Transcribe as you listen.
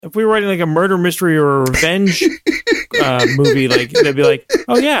if we were writing like a murder mystery or a revenge movie, like they'd be like,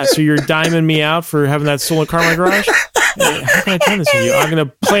 "Oh yeah, so you're diming me out for having that stolen car in my garage? How can I turn this on you? I'm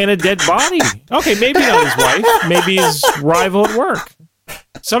gonna plant a dead body. Okay, maybe not his wife, maybe his rival at work.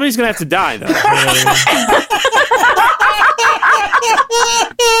 Somebody's gonna have to die, though."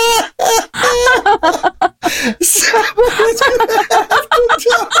 Someone's gonna have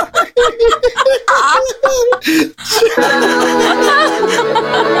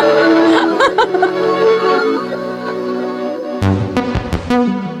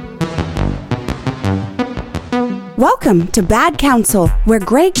Welcome to Bad Counsel, where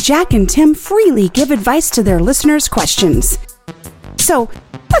Greg, Jack, and Tim freely give advice to their listeners' questions. So,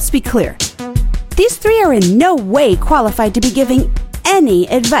 let's be clear. These three are in no way qualified to be giving any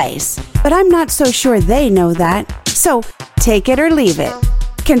advice, but I'm not so sure they know that. So, take it or leave it.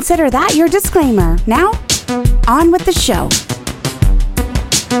 Consider that your disclaimer. Now, on with the show.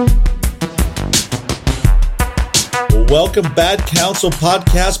 Welcome, Bad Counsel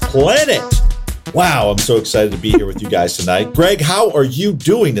Podcast Planet. Wow, I'm so excited to be here with you guys tonight. Greg, how are you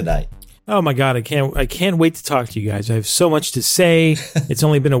doing tonight? Oh my God, I can't wait to talk to you guys. I have so much to say. It's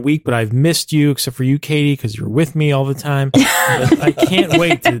only been a week, but I've missed you, except for you, Katie, because you're with me all the time. But I can't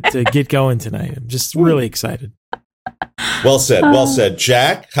wait to get going tonight. I'm just really excited. Well said, well said.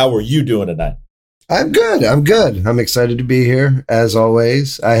 Jack, how are you doing tonight? I'm good. I'm excited to be here, as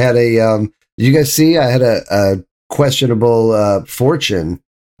always. I had you guys see, I had a questionable fortune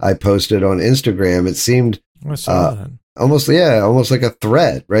I posted on Instagram. It seemed I saw that. almost like a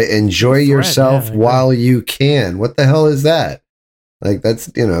threat, right? Enjoy yourself while you can. What the hell is that? Like that's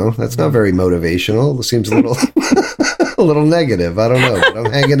not very motivational. It seems a little a little negative. I don't know, but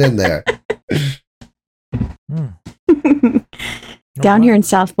I'm hanging in there. Down here in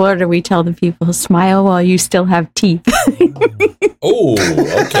South Florida, we tell the people, smile while you still have teeth. Oh,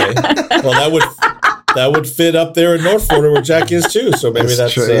 okay. Well, that would fit up there in North Florida where Jack is too. So maybe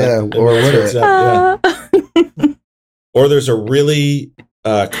that's true. Or would it? Yeah. Or there's a really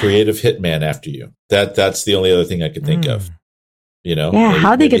creative hitman after you. That's the only other thing I could think of. You know? Yeah,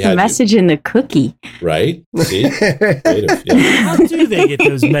 how they get the message in the cookie. Right? See? Creative, yeah. How do they get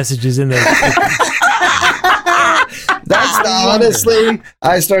those messages in there? Honestly,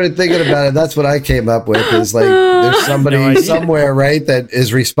 I started thinking about it. That's what I came up with is like, there's somebody somewhere, right, that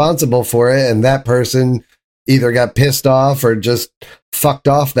is responsible for it. And that person either got pissed off or just fucked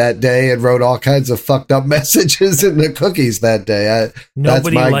off that day and wrote all kinds of fucked up messages in the cookies that day.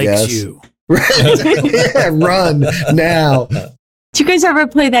 Nobody that's my likes guess. you. Right? Yeah, run now. Did you guys ever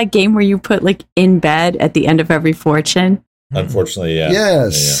play that game where you put like in bed at the end of every fortune? Unfortunately, yeah.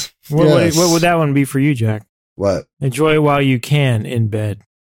 Yes. What would that one be for you, Jack? What? Enjoy while you can in bed.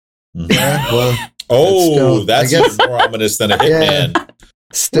 Yeah, well, that's even more ominous than a hitman. Yeah.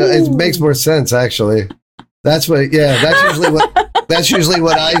 Still, it makes more sense, actually. That's That's usually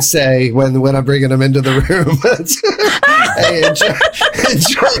what I say when I'm bringing them into the room. Hey,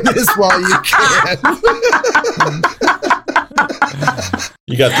 enjoy this while you can.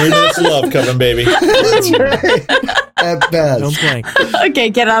 You got 3 minutes of love coming, baby. That's right. At best. Don't blink. Okay,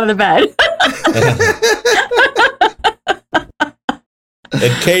 get out of the bed.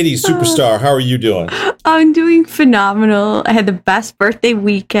 And Katie, superstar, how are you doing? I'm doing phenomenal. I had the best birthday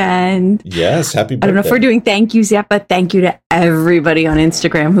weekend. Yes, happy birthday. I don't know if we're doing thank yous yet, but thank you to everybody on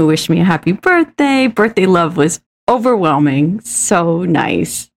Instagram who wished me a happy birthday. Birthday love was overwhelming. So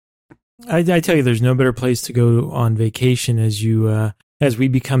nice. I tell you, there's no better place to go on vacation as we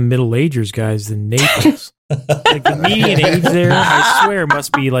become middle-agers, guys, than Naples. Like the median age there, I swear,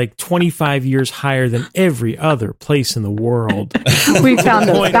 must be like 25 years higher than every other place in the world. We found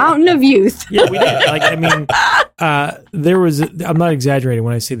the fountain of youth. Yeah, we did. Like, I mean, I'm not exaggerating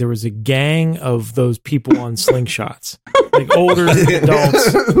when I say there was a gang of those people on slingshots, like older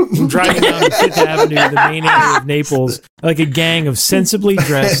adults driving down Fifth Avenue, the main area of Naples, like a gang of sensibly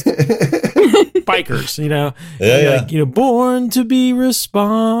dressed bikers, like, born to be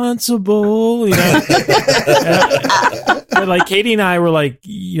responsible, But like Katie and I were like,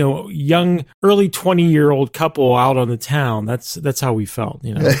 young, early 20-year-old couple out on the town. That's how we felt,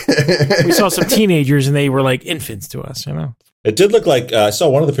 We saw some teenagers and they were like infants to us, It did look like, I saw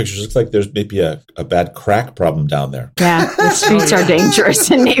one of the pictures, it looks like there's maybe a bad crack problem down there. Yeah, the streets are dangerous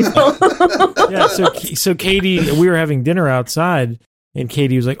in Naples. Yeah, so Katie, we were having dinner outside and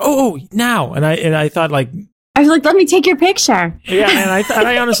Katie was like, oh, now. And I thought like, I was like, let me take your picture. Yeah, and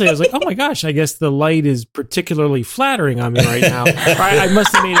I honestly, I was like, oh my gosh, I guess the light is particularly flattering on me right now. I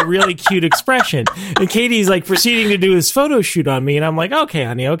must have made a really cute expression. And Katie's like proceeding to do this photo shoot on me, and I'm like, okay,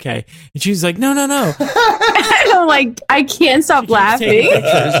 honey, okay. And she's like, no. I'm like, I can't stop laughing.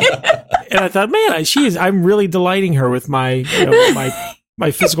 And I thought, man, I'm really delighting her with my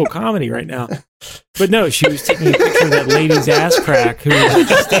my physical comedy right now. But no, she was taking a picture of that lady's ass crack who was like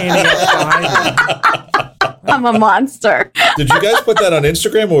standing up behind her. I'm a monster. Did you guys put that on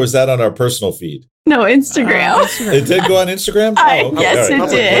Instagram or was that on our personal feed? No, Instagram. It did go on Instagram? Yes, all right.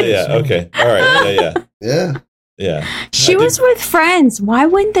 it did. Yeah, okay. All right. Yeah. She was with friends. Why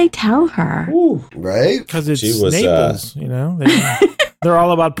wouldn't they tell her? Ooh. Right? Because it's She was, Naples, they're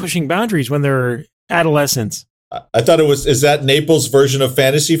all about pushing boundaries when they're adolescents. I thought is that Naples' version of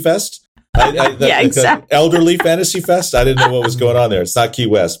Fantasy Fest? Exactly. Elderly Fantasy Fest? I didn't know what was going on there. It's not Key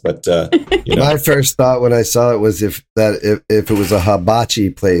West, but My first thought when I saw it was if it was a hibachi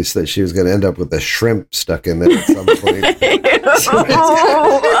place that she was going to end up with a shrimp stuck in there at some point. Okay.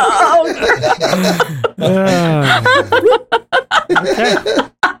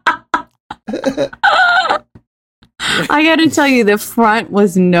 I got to tell you, the front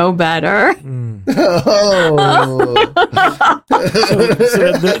was no better. So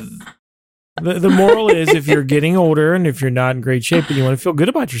the moral is, if you're getting older and if you're not in great shape and you want to feel good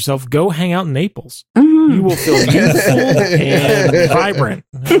about yourself, go hang out in Naples. Mm-hmm. You will feel youthful and vibrant.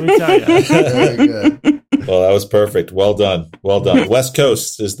 Let me tell you. Well, that was perfect. Well done. West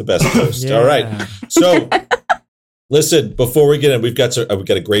Coast is the best coast. Yeah. All right. So, listen, before we get in, we've got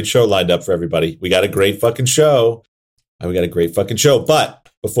a great show lined up for everybody. We got a great fucking show. But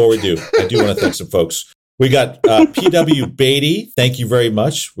before we do, I do want to thank some folks. We got PW Beatty. Thank you very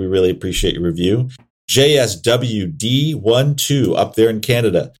much. We really appreciate your review. JSWD12 up there in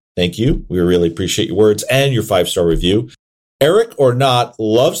Canada. Thank you. We really appreciate your words and your 5-star review. Eric or Not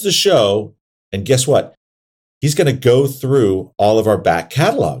loves the show. And guess what? He's going to go through all of our back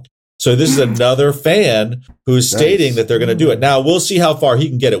catalog. So this is another fan who's stating that they're going to do it. Now, we'll see how far he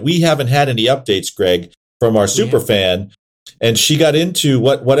can get it. We haven't had any updates, Greg, from our super fan. And she got into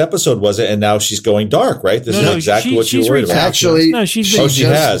what episode was it? And now she's going dark, right? This is exactly what you were worried about. Actually, she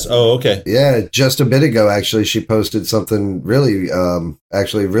has. Oh, okay. Yeah, just a bit ago, actually, she posted something really,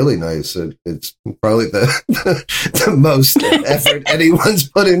 really nice. It's probably the most effort anyone's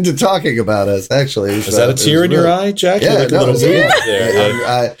put into talking about us. Actually, is that a tear in your eye, Jack? Yeah, like a little there.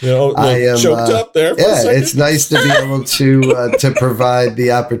 I am choked up there. Yeah, it's nice to be able to provide the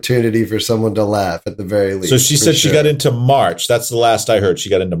opportunity for someone to laugh at the very least. So she said she got into March. That's the last I heard. She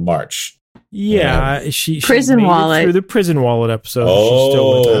got into March. Yeah, she Prison made it Wallet through the Prison Wallet episode. Oh, she's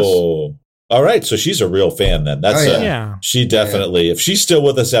still with us. All right. So she's a real fan then. That's she definitely. If she's still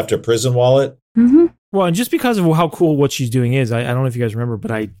with us after Prison Wallet. Mm-hmm. Well, and just because of how cool what she's doing is, I don't know if you guys remember,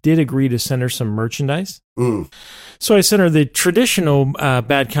 but I did agree to send her some merchandise. So I sent her the traditional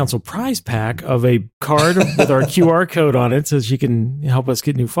Bad Counsel prize pack of a card with our QR code on it, so she can help us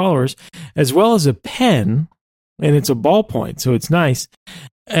get new followers, as well as a pen. And it's a ballpoint, so it's nice,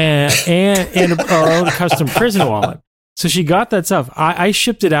 and our own custom prison wallet. So she got that stuff. I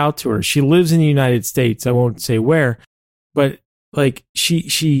shipped it out to her. She lives in the United States. I won't say where, but like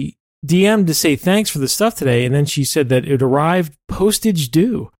she DM'd to say thanks for the stuff today, and then she said that it arrived postage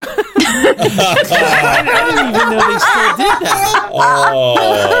due. I didn't even know they still did that.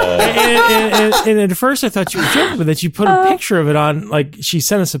 Oh. And at first I thought she was joking, but then she put a picture of it on. Like she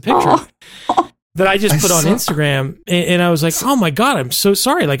sent us a picture. That I just put on Instagram, and I was like, "Oh my god, I'm so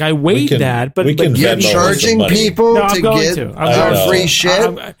sorry!" Like I weighed that, but you're charging people to get our free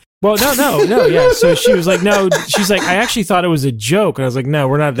shit. Well, no, yeah. So she was like, "No," she's like, "I actually thought it was a joke," and I was like, "No,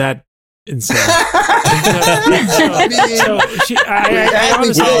 we're not that insane." I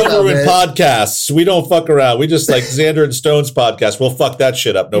honestly, with podcasts, we don't fuck around. We just like Xander and Stone's podcast. We'll fuck that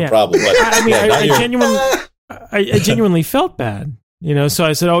shit up, no problem. But, I genuinely felt bad. So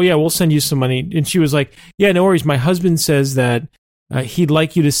I said, "Oh yeah, we'll send you some money." And she was like, "Yeah, no worries. My husband says that he'd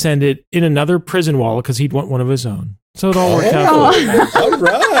like you to send it in another prison wallet because he'd want one of his own." So it all worked out. All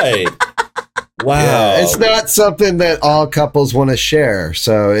right. Wow. Yeah, it's not something that all couples want to share,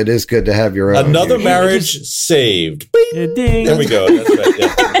 so it is good to have your own. Another marriage saved. Bing. Ding. There we go. That's right.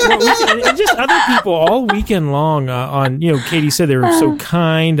 Yeah. And just other people all weekend long on, Katie said they were so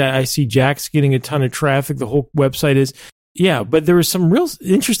kind. I see Jack's getting a ton of traffic. The whole website is. Yeah, but there was some real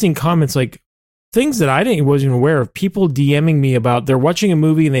interesting comments, like things that I wasn't aware of. People DMing me about they're watching a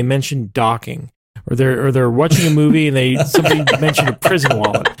movie and they mentioned docking, or they're watching a movie and somebody mentioned a prison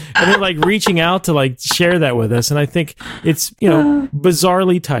wallet, and they're like reaching out to like share that with us. And I think it's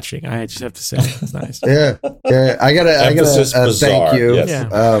bizarrely touching. I just have to say, it's nice. Yeah. I gotta thank you.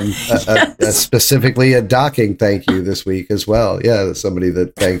 Yes. Specifically a docking thank you this week as well. Yeah, somebody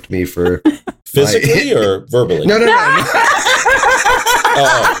that thanked me for physically or verbally. No.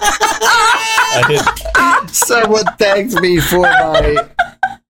 I didn't. Someone thanked me for my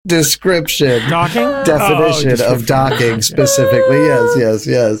definition of docking specifically.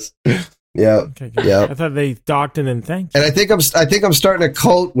 Yes. Yeah. Okay, good. Yeah. I thought they docked and then thanked. And I think I'm starting a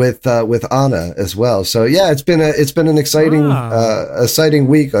cult with Anna as well. So yeah, it's been an exciting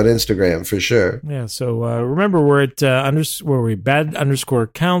week on Instagram for sure. Yeah. So remember, we're at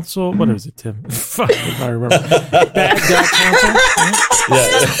bad_council. What is it, Tim? Fuck if I remember. Bad.council. Yeah.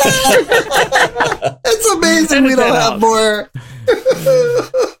 It's amazing we don't have more.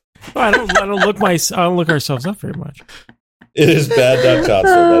 I don't look ourselves up very much. It is bad.council.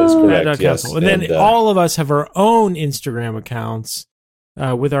 That is correct. Yes. And then all of us have our own Instagram accounts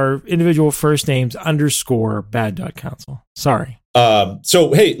with our individual first names _bad.council. Sorry.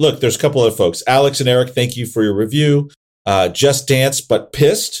 So, hey, look, there's a couple of folks. Alex and Eric, thank you for your review. Just Dance But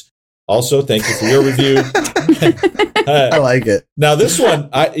Pissed. Also, thank you for your review. I like it. Now, this one,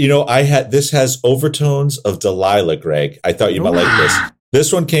 this has overtones of Delilah, Greg. I thought you might like this.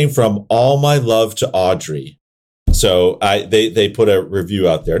 This one came from All My Love to Audrey. So they put a review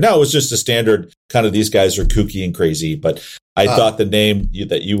out there. Now, it was just a standard kind of, these guys are kooky and crazy, but I thought the name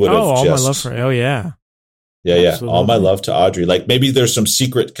that you would have All My Love for, yeah. Yeah. Absolutely. All My Love to Audrey. Like maybe there's some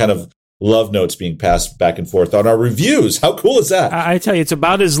secret kind of love notes being passed back and forth on our reviews. How cool is that? I tell you, it's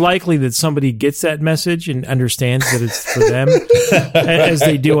about as likely that somebody gets that message and understands that it's for them as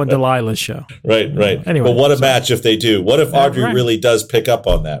they do on Delilah's show. Right. Anyway, but what a match if they do. What if Audrey really does pick up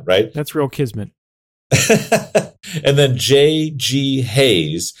on that, right? That's real kismet. And then J.G.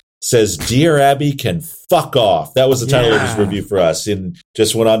 Hayes says, Dear Abby can fuck off. That was the title of his review for us, and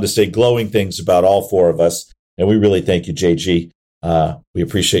just went on to say glowing things about all four of us. And we really thank you, J.G. We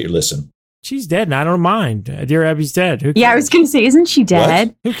appreciate your listen. She's dead, and I don't mind. Dear Abby's dead. Who cares? Yeah, I was going to say, isn't she dead?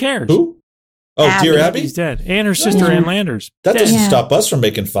 What? Who cares? Who? Oh, Abby. Dear Abby? She's dead. And her sister, Ann Landers. That doesn't stop us from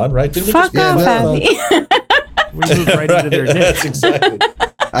making fun, right? Didn't Fuck off, Abby. We moved right into their niche. That's exactly.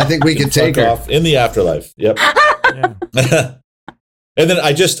 I think we could take her off in the afterlife. Yep. Yeah. And then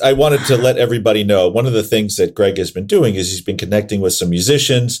I wanted to let everybody know, one of the things that Greg has been doing is he's been connecting with some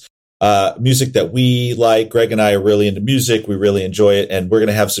musicians, music that we like. Greg and I are really into music. We really enjoy it. And we're going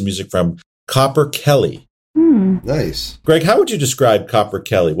to have some music from Copper Kelly. Nice. Greg, how would you describe Copper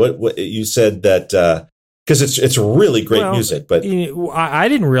Kelly? What you said that, because it's really great music, but I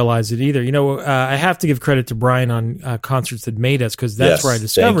didn't realize it either. I have to give credit to Brian on Concerts That Made Us, because that's where I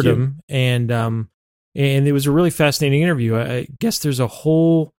discovered him, and it was a really fascinating interview. I guess there's a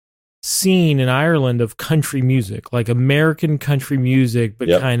whole scene in Ireland of country music, like American country music, but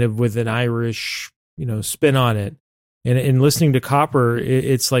kind of with an Irish, spin on it. And listening to Copper,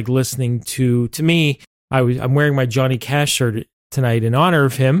 it's like listening to me. I'm wearing my Johnny Cash shirt tonight in honor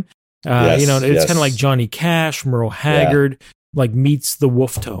of him. It's kind of like Johnny Cash, Merle Haggard, like meets the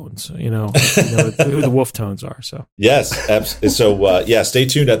Wolf Tones, who the Wolf Tones are. So yes. So stay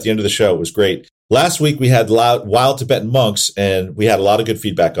tuned at the end of the show. It was great. Last week we had Wild Tibetan Monks, and we had a lot of good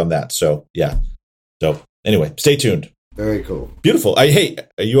feedback on that. So yeah. So anyway, stay tuned. Very cool. Beautiful. Hey,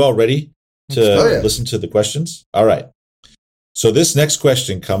 are you all ready to listen to the questions? All right. So this next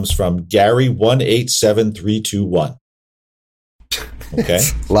question comes from Gary187321. Okay.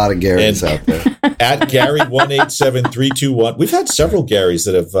 A lot of Garys out there. At Gary187321. We've had several Garys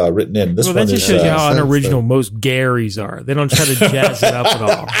that have written in. This one that just shows you how unoriginal most Garys are. They don't try to jazz it up at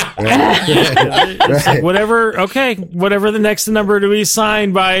all. It's like whatever the next number to be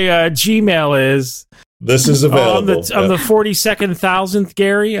signed by Gmail is. This is available. On the 42nd thousandth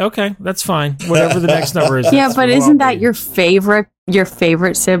Gary? Okay, that's fine. Whatever the next number is. Yeah, but isn't that your favorite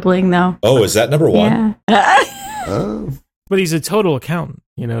sibling, though? Oh, is that number one? Yeah. Oh. But he's a total accountant,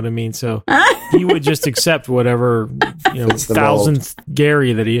 you know what I mean? So he would just accept whatever, thousandth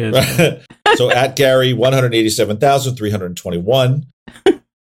Gary that he is. So at Gary 187,321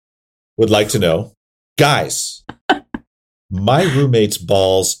 would like to know, guys, my roommate's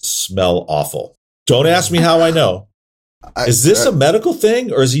balls smell awful. Don't ask me how I know. Is this a medical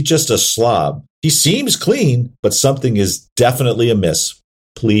thing, or is he just a slob? He seems clean, but something is definitely amiss.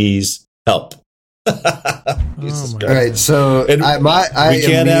 Please help. All right, so we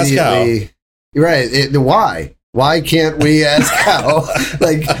can't ask how. Right, why? Why can't we ask how?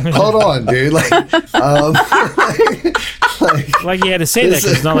 Like, hold on, dude. Like, Like you had to say that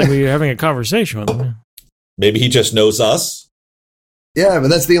because it's not like we were having a conversation with him. Maybe he just knows us. Yeah, but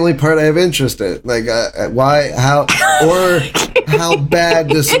that's the only part I have interest in. Like, why, how, or how bad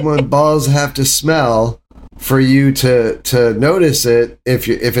does someone's balls have to smell for you to notice it? If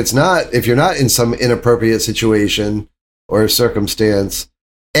you're not in some inappropriate situation or circumstance,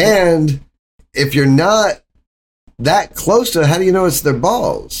 and if you're not that close to it, how do you know it's their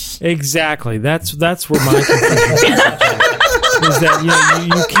balls? Exactly. That's where my confusion is that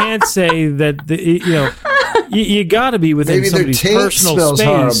you can't say that you got to be within Maybe somebody's their taint personal smells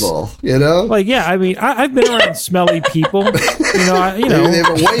space. horrible, you know? Like, yeah, I mean, I've been around smelly people. Maybe they have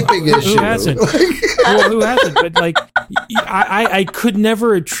a wiping issue. Who hasn't? Well, who hasn't? But like, I could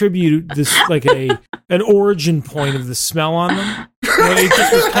never attribute this like an origin point of the smell on them. It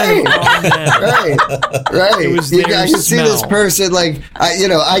just was kind of on them. Right. It was I can see this person like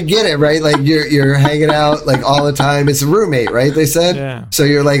I get it, right? Like you're hanging out like all the time. It's a roommate, right? They said. Yeah. So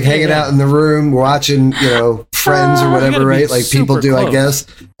you're like hanging out in the room watching, Friends or whatever, right? Like people do, close. I guess.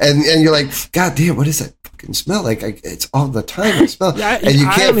 And you're like, God damn, what is that fucking smell? Like it's all the time I smell, and you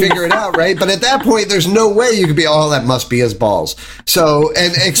can't figure it out, right? But at that point, there's no way you could be. Oh, that must be his balls. So,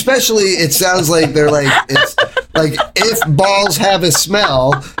 and especially, it sounds like they're like it's like if balls have a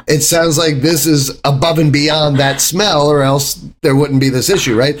smell, it sounds like this is above and beyond that smell, or else there wouldn't be this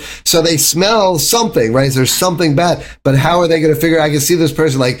issue, right? So they smell something, right? There's something bad, but how are they going to figure? I can see this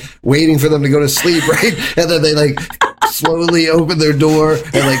person like waiting for them to go to sleep, right? And then they like slowly open their door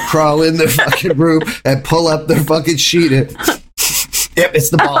and like crawl in their fucking room and pull up their fucking sheet and yep, it's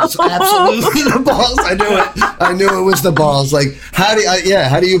the balls. Absolutely the balls. I knew it was the balls. Like how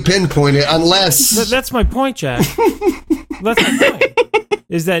do you pinpoint it unless that's my point, Jack. That's my point.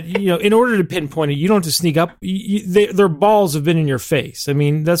 Is that in order to pinpoint it, you don't have to sneak up. Their balls have been in your face. I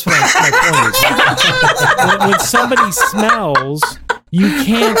mean, that's what my point is. When somebody smells, you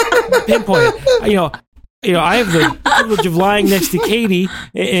can't pinpoint it. I have the privilege of lying next to Katie,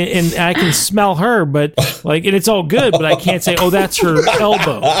 and I can smell her, but and it's all good. But I can't say, "Oh, that's her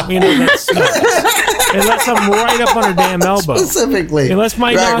elbow." That smells. Unless I'm right up on her damn elbow, specifically. Unless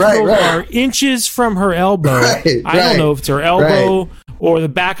my nostrils are inches from her elbow, I don't know if it's her elbow or the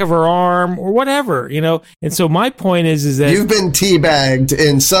back of her arm or whatever. And so my point is that you've been teabagged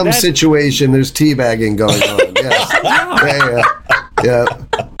in some situation. There's teabagging going on. Yeah.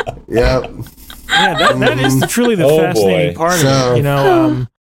 Yeah, that is truly the fascinating part of it.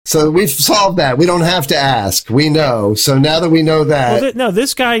 So we've solved that. We don't have to ask. We know. So now that we know that,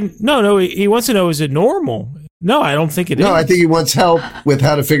 this guy, he wants to know: is it normal? No, I don't think it is. No, I think he wants help with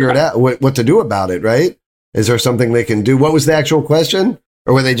how to figure it out, what to do about it. Right? Is there something they can do? What was the actual question?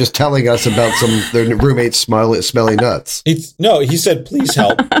 Or were they just telling us about their roommates smelly nuts? He said, "Please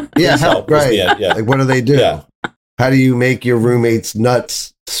help." Please help. Right? Yeah. Like, what do they do? Yeah. How do you make your roommates'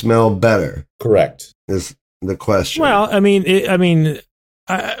 nuts smell better? Correct. Is the question. Well, I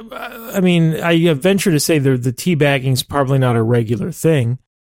venture to say the teabagging is probably not a regular thing,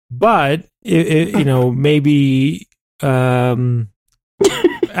 but maybe add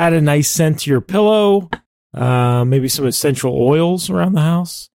a nice scent to your pillow, maybe some essential oils around the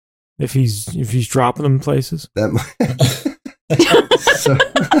house if he's dropping them places.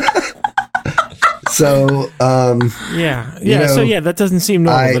 So that doesn't seem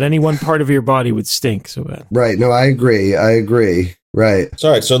normal that any one part of your body would stink so bad. Right. No, I agree. Right. All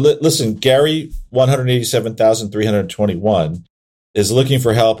right. So listen, Gary, 187,321 is looking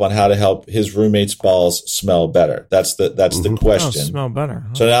for help on how to help his roommate's balls smell better. That's the question. Smell better.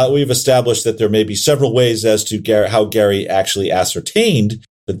 Huh? So now that we've established that there may be several ways as to how Gary actually ascertained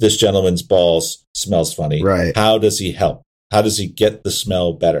that this gentleman's balls smells funny. Right. How does he help? How does he get the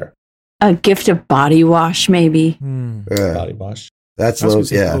smell better? A gift of body wash, maybe. Yeah. Body wash. That's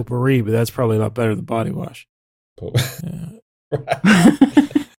potpourri, but that's probably a lot better than body wash.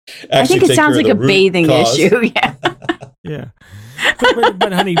 I think it sounds like a bathing issue. Yeah. Yeah.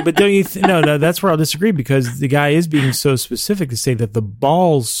 But honey, don't you no, that's where I'll disagree, because the guy is being so specific to say that the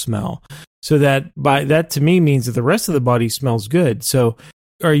balls smell. So that to me means that the rest of the body smells good. So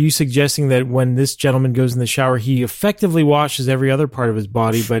are you suggesting that when this gentleman goes in the shower, he effectively washes every other part of his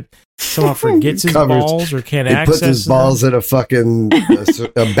body, but somehow forgets his balls or can't access them? He puts his balls in a fucking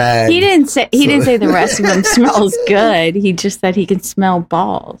a bag. He didn't say the rest of them smells good. He just said he can smell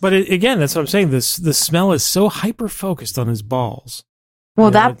balls. But again, that's what I'm saying. The smell is so hyper focused on his balls.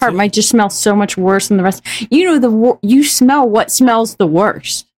 Well, that part might just smell so much worse than the rest. You smell what smells the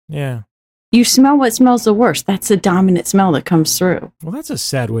worst. Yeah. You smell what smells the worst. That's the dominant smell that comes through. Well, that's a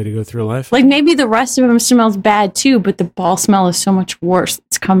sad way to go through life. Like maybe the rest of them smells bad too, but the ball smell is so much worse.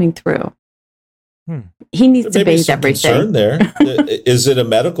 It's coming through. He needs to Maybe bathe some concern everything. there. Is it a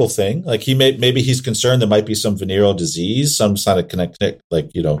medical thing? Like maybe he's concerned there might be some venereal disease, some kind of connect, like,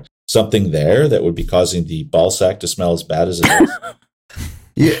 you know, something there that would be causing the ball sack to smell as bad as it is.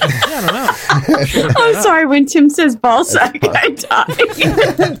 Yeah. I don't know. I'm sorry, when Tim says ball sack, I die.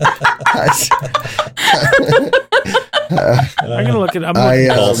 I'm gonna look at. I'm I, looking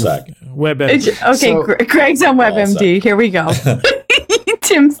at ball sack. WebMD. Okay, So- Greg's on WebMD. Here we go.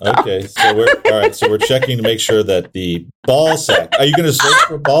 Tim, stop. Okay, so we're checking to make sure that the ball sack. Are you going to search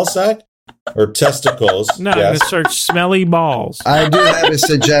for ball sack or testicles? No, I'm gonna search smelly balls. I do have a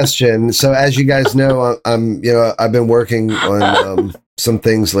suggestion. So, as you guys know, I've been working on some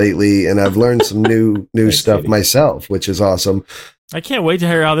things lately, and I've learned some new Thanks, stuff Katie. myself, which is awesome. I can't wait to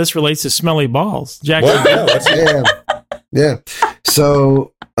hear how this relates to smelly balls, Jack. Well, yeah, what's it? Yeah.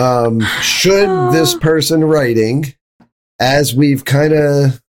 So, should this person writing, as we've kind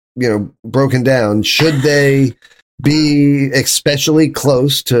of, broken down, should they be especially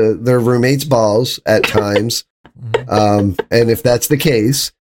close to their roommate's balls at times? And if that's the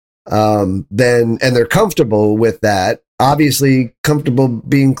case, then, and they're comfortable with that, obviously comfortable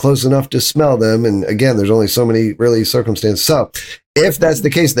being close enough to smell them. And again, there's only so many really circumstances. So if that's the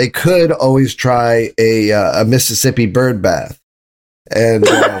case, they could always try a Mississippi bird bath. And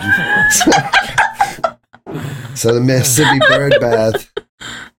so the Mississippi bird bath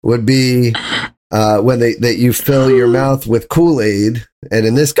would be when you fill your mouth with Kool-Aid. And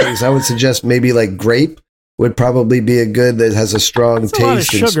in this case, I would suggest maybe like grape would probably be a good that has a strong That's a lot of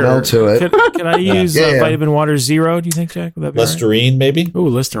taste and sugar. smell to it. Could I use Yeah. vitamin water zero? Do you think, Jack? Would that be all right? Listerine, maybe? Ooh,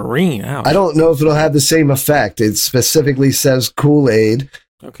 Listerine. Ouch. I don't know if it'll have the same effect. It specifically says Kool-Aid,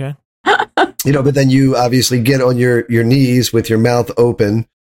 Okay. but then you obviously get on your knees with your mouth open,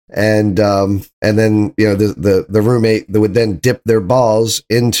 and then the roommate that would then dip their balls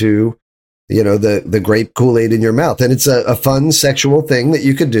into the grape Kool-Aid in your mouth, and it's a fun sexual thing that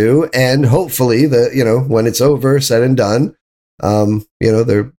you could do, and hopefully when it's over, said and done,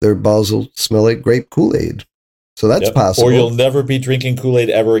 their balls will smell like grape Kool-Aid. So that's Yep. possible. Or you'll never be drinking Kool-Aid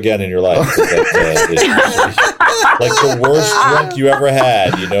ever again in your life. Like the worst drunk you ever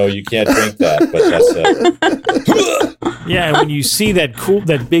had. You can't drink that, but that's Yeah, and when you see that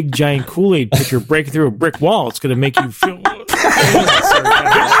big giant Kool-Aid picture breaking through a brick wall, it's going to make you feel.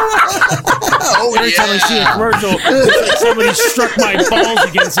 Every time I see a commercial, it's like somebody struck my balls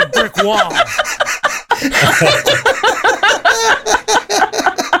against a brick wall.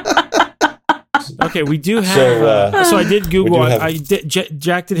 Okay, we do have. So I did Google.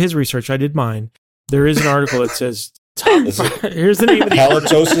 Jack did his research. I did mine. There is an article that says. Here's the name of the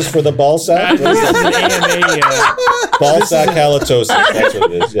halitosis for the ball sack. This is an AMA. Ball sack halitosis. That's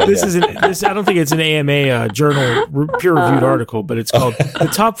what it is. Yeah, This is I don't think it's an AMA journal peer-reviewed article, but it's called "The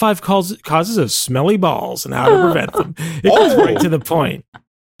Top 5 Causes of Smelly Balls and How to Prevent Them." It goes right to the point.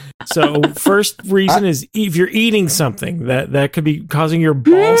 So, first reason is if you're eating something that could be causing your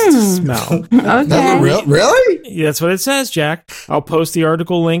balls to smell. Okay. Really? Yeah, that's what it says, Jack. I'll post the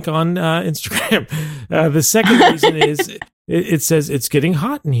article link on Instagram. The second reason is it says it's getting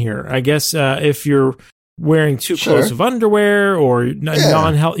hot in here. I guess if you're wearing too close of underwear or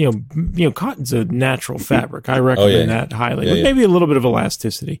non-healthy, cotton's a natural fabric. I recommend that highly. With maybe a little bit of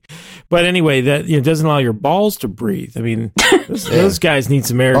elasticity, but anyway, that doesn't allow your balls to breathe. I mean, those guys need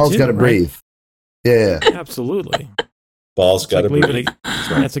some air. Balls too, got to right? breathe. Yeah. Absolutely. Balls got to breathe.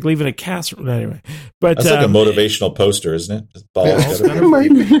 It's like leaving a casserole. Anyway, but That's like a motivational poster, isn't it? Balls gotta It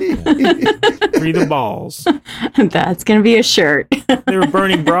might be. free the balls. That's going to be a shirt. They were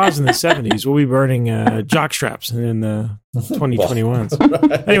burning bras in the 70s. We'll be burning jock straps in the 2021s.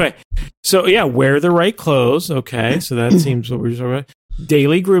 Right. Anyway, so wear the right clothes. Okay, so that seems what we're talking about.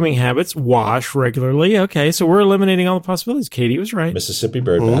 Daily grooming habits, wash regularly. Okay, so we're eliminating all the possibilities. Katie was right. Mississippi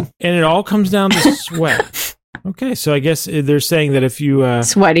bird bath. And it all comes down to sweat. Okay, so I guess they're saying that if you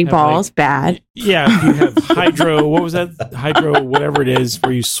Sweaty have, balls, bad. Yeah, if you have hydro, what was that? Hydro, whatever it is,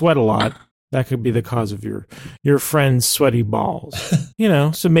 where you sweat a lot, that could be the cause of your friend's sweaty balls.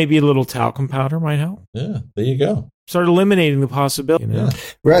 So maybe a little talcum powder might help. Yeah, there you go. Start eliminating the possibility.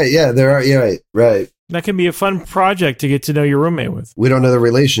 Right. Yeah. There are. Yeah. Right. That can be a fun project to get to know your roommate with. We don't know the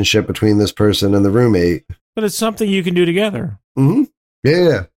relationship between this person and the roommate. But it's something you can do together. Mm-hmm.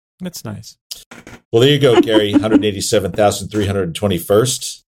 Yeah. That's nice. Well, there you go, Gary.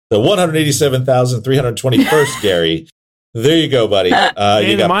 187,321st. The 187,321st, Gary. There you go, buddy.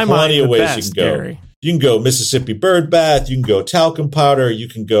 You got plenty of ways you can go. Gary. You can go Mississippi bird bath. You can go talcum powder. You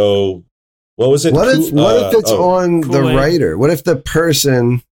can go. What was it? What if it's on the Kool-Aid. writer? What if the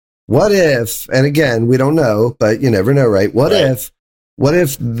person? What if? And again, we don't know, but you never know, right? What if what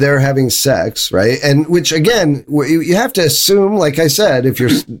if they're having sex, right? And which, again, you have to assume, like I said, if you're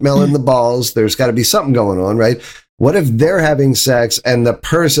smelling the balls, there's got to be something going on, right? What if they're having sex and the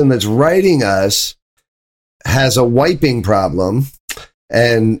person that's writing us has a wiping problem,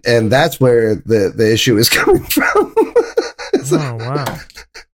 and that's where the issue is coming from? Oh, wow.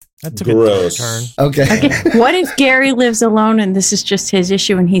 That took Gross. a turn. Okay. What if Gary lives alone and this is just his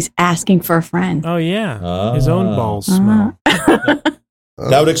issue and he's asking for a friend? Oh, yeah. His own balls smell.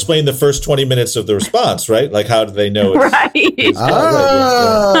 That would explain the first 20 minutes of the response, right? Like, how do they know it's Right.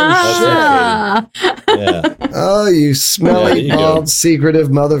 Yeah. Oh, you smelly, Yeah, bald, secretive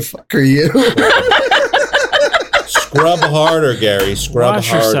motherfucker, you. Scrub harder, Gary. Scrub Wash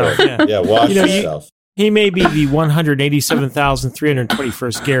harder. yourself, yeah. Wash You know, yourself. He may be the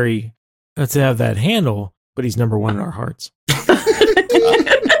 187,321st Gary to have that handle, but he's number one in our hearts.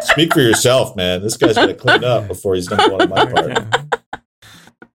 Speak for yourself, man. This guy's got to clean up before he's number one in my part.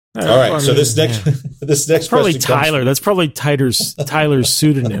 All right. So this next probably question comes- Tyler. That's probably Tyler's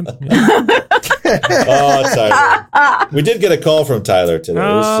pseudonym. Oh, Tyler. We did get a call from Tyler today. It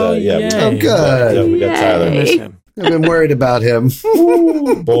was, yay. Oh, good. Yeah, we got Tyler. I miss him. I've been worried about him.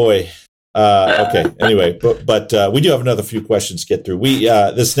 Boy. Okay. Anyway, but we do have another few questions to get through.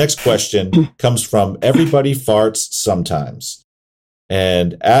 This next question comes from Everybody Farts Sometimes.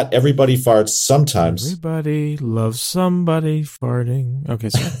 And at Everybody Farts Sometimes. Everybody loves somebody farting. Okay,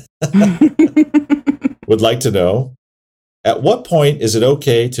 sorry. Would like to know, at what point is it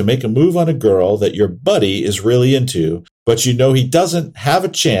okay to make a move on a girl that your buddy is really into, but you know he doesn't have a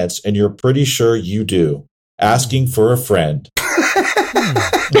chance and you're pretty sure you do? Asking for a friend.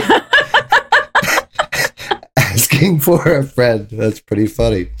 Asking for a friend. That's pretty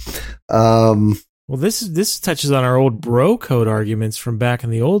funny. Well, this touches on our old bro code arguments from back in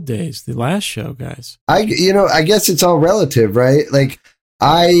the old days, the last show, guys. I guess it's all relative, right? Like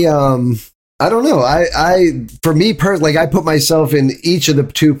I don't know. For me personally, like I put myself in each of the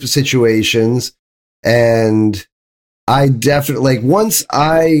two situations, and I definitely, like, once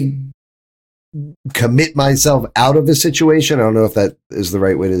I commit myself out of a situation, I don't know if that is the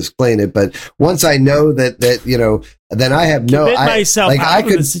right way to explain it, but once I know that then I have Commit myself out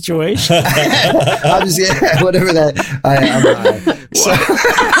of the situation. I'm just, whatever that. So,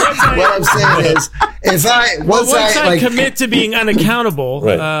 what I'm saying is, if once I commit to being unaccountable,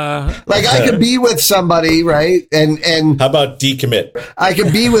 right. I could be with somebody, right, and how about decommit? I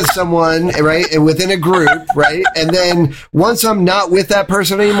could be with someone, right, and within a group, right, and then once I'm not with that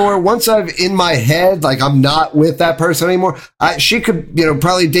person anymore, once I've in my head, like I'm not with that person anymore, she could,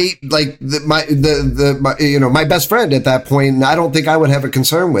 probably date like my best friend at that point, and I don't think I would have a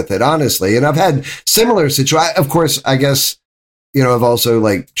concern with it, honestly. And I've had similar situations. Of course, I guess, I've also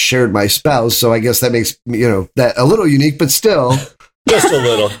like shared my spouse, so I guess that makes that a little unique, but still. Just a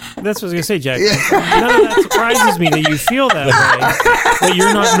little. That's what I was going to say, Jack. Yeah. None of that surprises me that you feel that way, that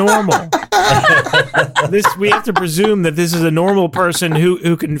you're not normal. We have to presume that this is a normal person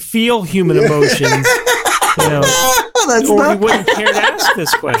who can feel human emotions, we wouldn't care to ask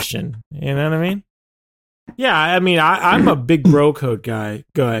this question. You know what I mean? Yeah, I mean, I'm a big bro code guy.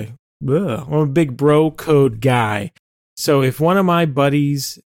 Ugh, I'm a big bro code guy. So if one of my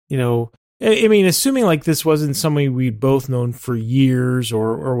buddies, assuming like this wasn't somebody we'd both known for years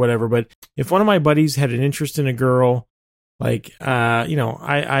or whatever, but if one of my buddies had an interest in a girl, like,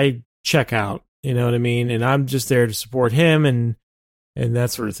 I check out, you know what I mean? And I'm just there to support him and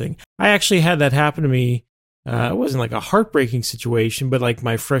that sort of thing. I actually had that happen to me. It wasn't like a heartbreaking situation, but like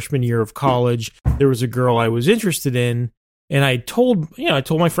my freshman year of college, there was a girl I was interested in, and I told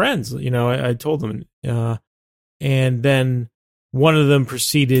my friends, I told them, and then one of them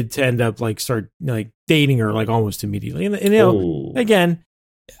proceeded to end up start dating her like almost immediately. And again,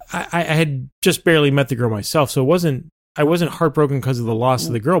 I had just barely met the girl myself, so I wasn't heartbroken because of the loss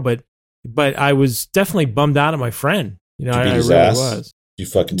of the girl, but I was definitely bummed out at my friend. I really was. You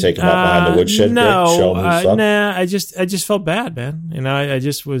fucking take him out behind the woodshed? No, show him who's up? Nah. I just felt bad, man. I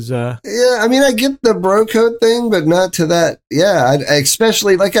just was. Yeah, I mean, I get the bro code thing, but not to that. Yeah, I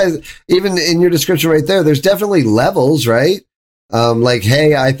especially even in your description right there. There's definitely levels, right?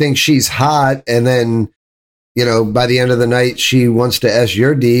 Hey, I think she's hot, and then by the end of the night, she wants to S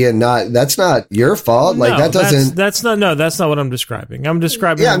your D, and that's not your fault. No, that doesn't. That's not what I'm describing. I'm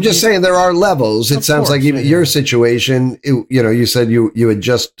describing. Yeah, I'm just saying there are levels. It sounds like even your situation. You said you had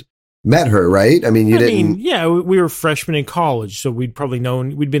just met her, right? I mean, you didn't. Yeah, we were freshmen in college, so we'd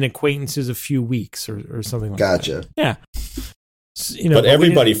been acquaintances a few weeks or something like that. Gotcha. Yeah. But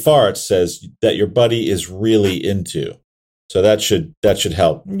everybody farts says that your buddy is really into. So that should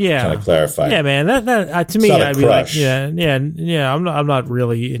help. Yeah, kind of clarify. Yeah, man. That to It's me, not a I'd be like, crush. yeah. I'm not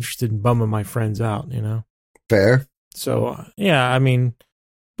really interested in bumming my friends out. Fair. So I mean,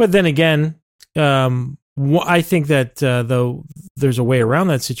 but then again, I think that though there's a way around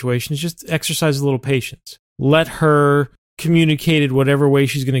that situation, is just exercise a little patience. Let her communicate it whatever way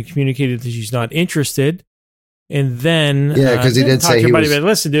she's going to communicate it that she's not interested, and then because he did talk say to he your buddy was. about,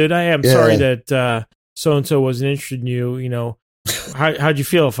 listen, dude, I am sorry that so and so wasn't interested in you. How'd you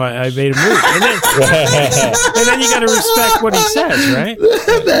feel if I made a move? And then you got to respect what he says, right?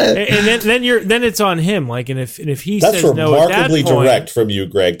 And then it's on him. Like, and if he That's says no at that remarkably point, direct from you,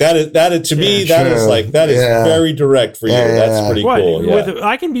 Greg. That is to me true. that is very direct for you. Yeah, That's pretty cool. Yeah.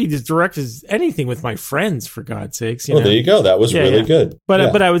 I can be as direct as anything with my friends, for God's sakes. Well, there you go. That was really good.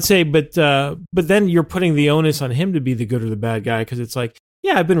 But I would say, but then you're putting the onus on him to be the good or the bad guy, because it's like,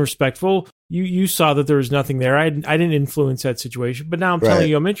 yeah, I've been respectful. You saw that there was nothing there. I didn't influence that situation, but now I'm telling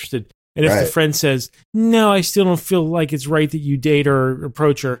you I'm interested. And if the friend says, no, I still don't feel like it's right that you date or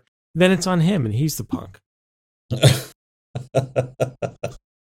approach her, then it's on him, and he's the punk.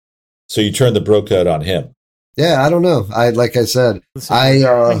 So you turn the bro code on him. Yeah, I don't know. Like I said, Listen, I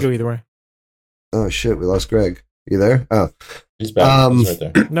can go either way. Oh shit, we lost Greg. You there? Oh, he's back. He's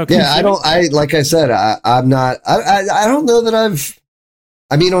right there. No, like I said, I'm not. I don't know that I've.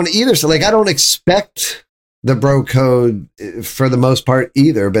 I mean, on either side, like I don't expect the bro code for the most part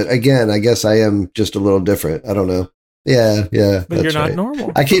either. But again, I guess I am just a little different. I don't know. Yeah. But you're not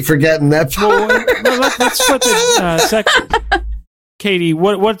normal. I keep forgetting that. Let's flip it section. Katie,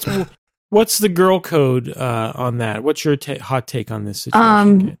 what's the girl code on that? What's your hot take on this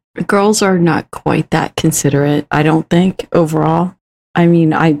situation? Girls are not quite that considerate, I don't think, overall. I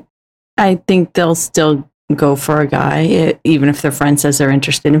mean, I think they'll still go for a guy, even if their friend says they're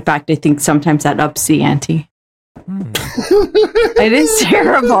interested. In fact, I think sometimes that ups the ante. It is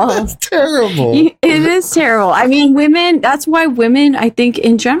terrible. It's terrible. It is terrible. I mean, women, that's why women, I think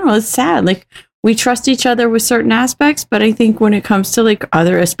in general, it's sad. Like, we trust each other with certain aspects, but I think when it comes to like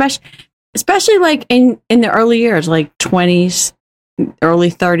other, especially like in the early years, like 20s, early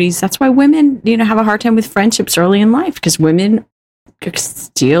 30s, that's why women, have a hard time with friendships early in life, because women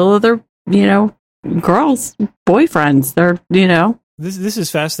steal other, girls, boyfriends. They're, This is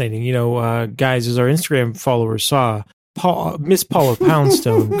fascinating. Guys, as our Instagram followers saw, Miss Paula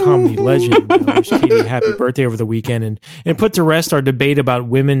Poundstone, comedy legend, wished Katie a happy birthday over the weekend and put to rest our debate about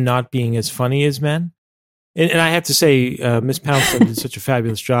women not being as funny as men. And I have to say, Miss Poundstone did such a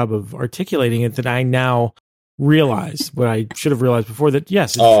fabulous job of articulating it that I now realize what I should have realized before, that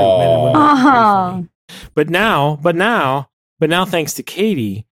yes, it's true. Men and women are very funny. But now, thanks to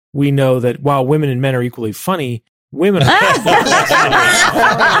Katie, we know that while women and men are equally funny, women are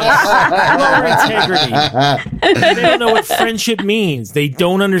lower integrity. They don't know what friendship means. They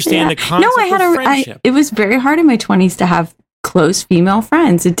don't understand the concept of friendship. It was very hard in my 20s to have close female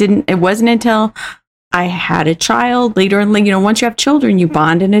friends. It wasn't until I had a child later in, once you have children, you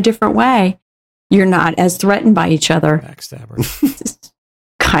bond in a different way. You're not as threatened by each other. Backstabber. It's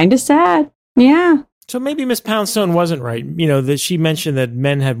kind of sad. Yeah. So maybe Miss Poundstone wasn't right. That she mentioned that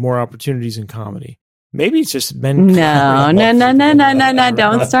men had more opportunities in comedy. Maybe it's just men. No.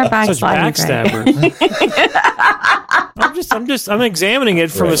 Don't start backsliding. I'm examining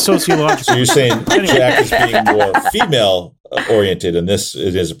it from a sociological. So you're saying Jack is being more female oriented in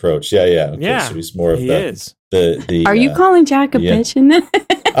his approach? Yeah. Okay. Yeah. So he's more of the. Are you calling Jack a bitch in this?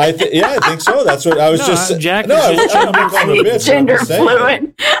 I think so. That's what I was just saying. Jack is gender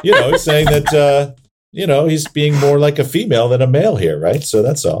fluid. He's saying that. He's being more like a female than a male here, right? So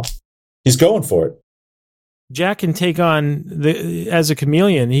that's all. He's going for it. Jack can take on as a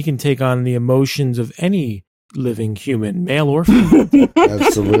chameleon. He can take on the emotions of any living human, male or female.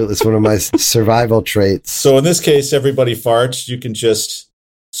 Absolutely, it's one of my survival traits. So in this case, everybody farts. You can just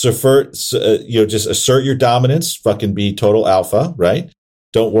just assert your dominance. Fucking be total alpha, right?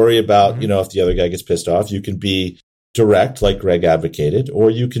 Don't worry about if the other guy gets pissed off. You can be direct, like Greg advocated, or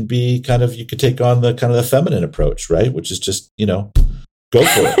you can be you could take on the kind of the feminine approach, right? Which is just go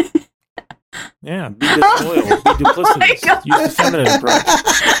for it. Yeah, be disloyal, be duplicitous. Use the feminine approach.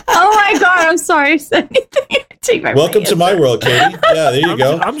 Oh my God, I'm sorry. Take my Welcome to my world, Katie. Yeah, there you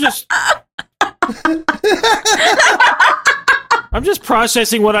go. I'm just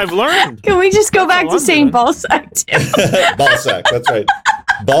processing what I've learned. Can we just go back to saying ball sack? Ball sack, that's right.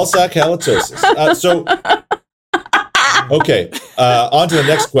 Ball sack halitosis. Okay, on to the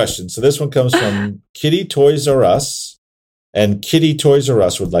next question. So this one comes from Kitty Toys R Us, and Kitty Toys R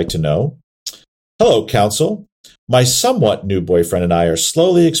Us would like to know, hello, counsel. My somewhat new boyfriend and I are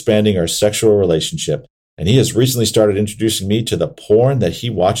slowly expanding our sexual relationship and he has recently started introducing me to the porn that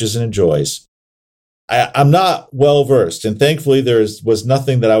he watches and enjoys. I'm not well versed, and thankfully there was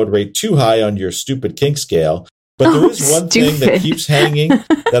nothing that I would rate too high on your stupid kink scale. But there is one thing that keeps hanging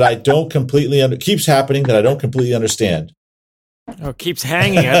that I don't completely keeps happening that I don't completely understand. Oh, keeps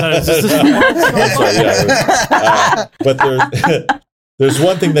hanging. I thought it was just but there's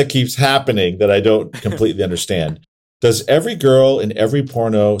one thing that keeps happening that I don't completely understand. Does every girl in every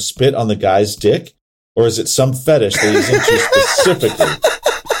porno spit on the guy's dick, or is it some fetish that he's into specifically?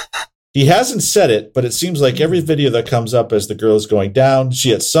 He hasn't said it, but it seems like every video that comes up as the girl is going down,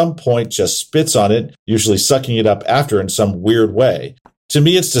 she at some point just spits on it, usually sucking it up after in some weird way. To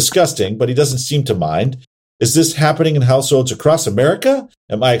me, it's disgusting, but he doesn't seem to mind. Is this happening in households across America?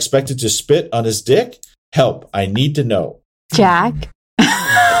 Am I expected to spit on his dick? Help, I need to know. Jack?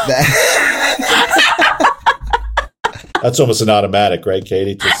 That's almost an automatic, right,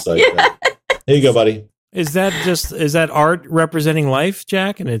 Katie? Just like that. Here you go, buddy. Is that art representing life,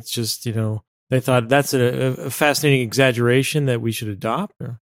 Jack? And it's just, they thought that's a fascinating exaggeration that we should adopt?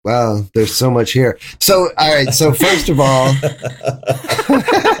 Or? Wow, there's so much here. So, all right. So first of all,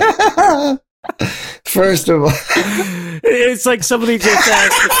 it's like somebody just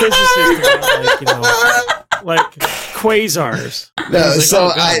asked the physicist about, like quasars.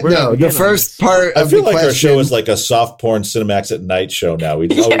 No, the first part of the question. I feel like our show is like a soft porn Cinemax at Night show now. We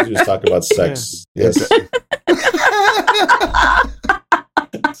always just talk about sex. Yeah. Yes.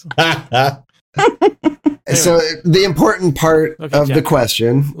 So the important part of the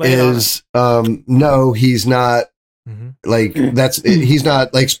question is, no, he's not. Like he's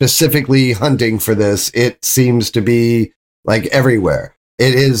not like specifically hunting for this. It seems to be like everywhere.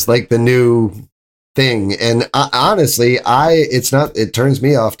 It is like the new thing. And honestly, it turns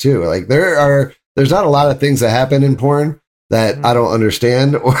me off too. Like there's not a lot of things that happen in porn that I don't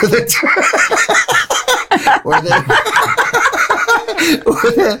understand or that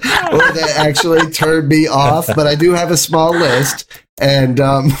actually turn me off, but I do have a small list, and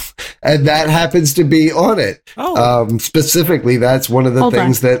that happens to be on it. Specifically, that's one of the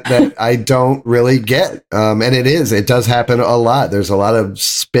things that I don't really get. And it does happen a lot. There's a lot of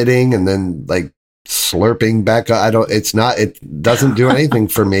spitting and then like slurping back. It doesn't do anything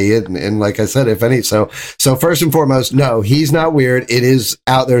for me. And like I said, if any, so first and foremost, no, he's not weird. It is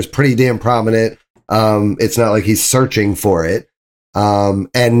out there. It's pretty damn prominent. It's not like he's searching for it.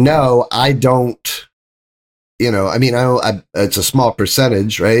 And no, I don't, it's a small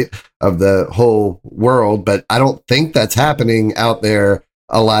percentage, right, of the whole world, but I don't think that's happening out there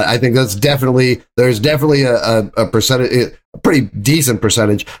a lot. I think there's definitely a percentage, a pretty decent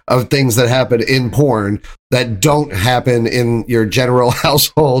percentage of things that happen in porn that don't happen in your general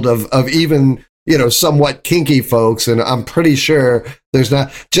household of even, somewhat kinky folks. And I'm pretty sure there's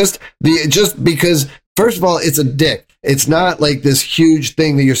not just because, first of all, it's a dick. It's not like this huge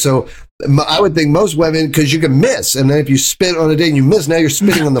thing that I would think most women, because you can miss, and then if you spit on a day and you miss, now you're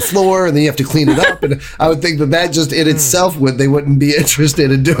spitting on the floor, and then you have to clean it up. And I would think that just in itself they wouldn't be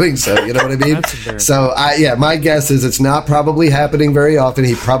interested in doing so. You know what I mean? So my guess is it's not probably happening very often.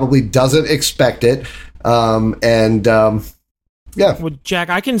 He probably doesn't expect it. Well, Jack,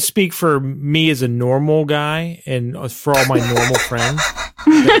 I can speak for me as a normal guy and for all my normal friends.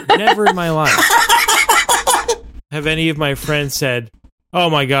 Never in my life have any of my friends said, "Oh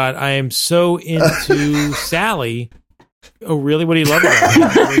my God, I am so into Sally." Oh, really? What do you love about her?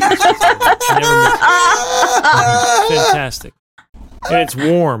 Fantastic. And it's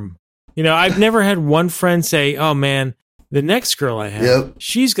warm. I've never had one friend say, "Oh man, the next girl I have,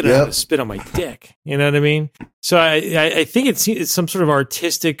 she's going to have to spit on my dick." You know what I mean? So I think it's some sort of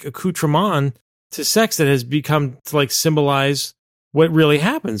artistic accoutrement to sex that has become to like symbolize what really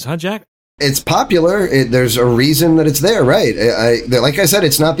happens, huh, Jack? It's popular. There's a reason that it's there, right? Like I said,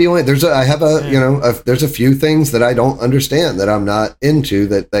 it's not the only. There's a few things that I don't understand that I'm not into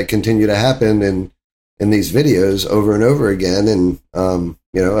that continue to happen in these videos over and over again, and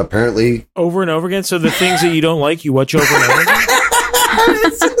apparently over and over again. So the things that you don't like, you watch over and over again.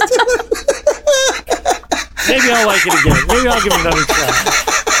 Maybe I'll like it again. Maybe I'll give it another try.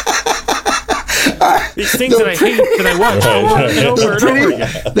 These things that I hate that I watch over and over and over again.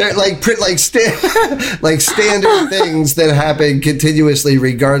 They're like standard things that happen continuously,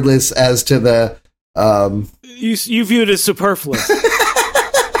 regardless as to the. You view it as superfluous.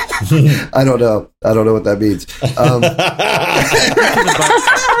 I don't know what that means.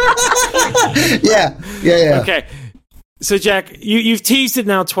 Yeah. Okay. So, Jack, you've teased it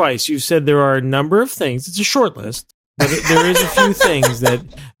now twice. You've said there are a number of things. It's a short list, but there is a few things that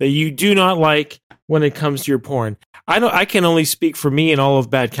you do not like when it comes to your porn. I can only speak for me and all of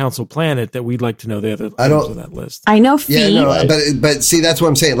Bad Counsel Planet that we'd like to know the other items on that list. I know feet. Yeah, no, but see, that's what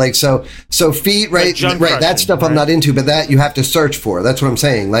I'm saying. Like, so feet, right? Right. That stuff I'm not into, but that you have to search for. That's what I'm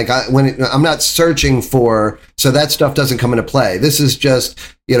saying. Like, I'm not searching for, so that stuff doesn't come into play. This is just,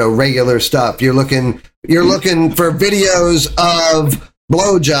 regular stuff. You're looking for videos of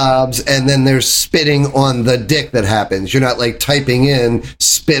blowjobs, and then there's spitting on the dick that happens. You're not like typing in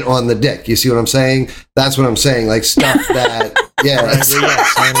spit on the dick. You see what I'm saying? That's what I'm saying. Like stuff that, yeah. Yes,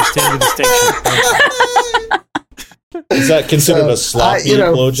 I understand the distinction. Is that considered a sloppy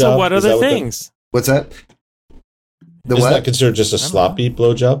blowjob? So what other things? What's that? Isn't that considered just a sloppy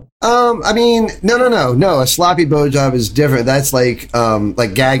blowjob? I mean, no. A sloppy blowjob is different. That's like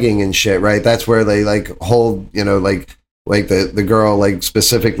gagging and shit, right? That's where they like hold, like the girl like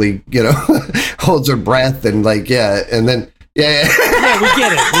specifically, holds her breath and like, yeah, and then yeah, we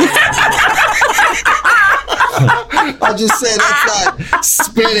get it. I'll just say that's not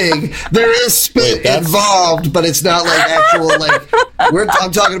spitting. There is spit involved, but it's not like actual like.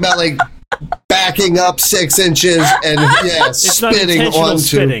 I'm talking about like backing up 6 inches and it's spitting onto.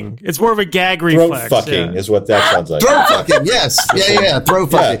 Spitting. It's more of a gag reflex. Throat fucking is what that sounds like. Throat fucking, yes, yeah,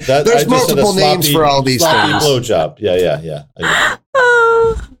 throat fucking. There's multiple names for all these things. Blowjob, yeah.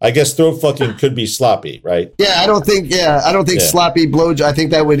 I guess throat fucking could be sloppy, right? Yeah, I don't think sloppy blowjob. I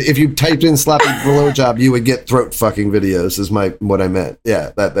think that would, if you typed in sloppy blowjob, you would get throat fucking videos. Is what I meant.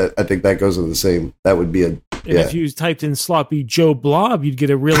 Yeah, that I think that goes with the same. That would be a. And if you typed in sloppy Joe Blob, you'd get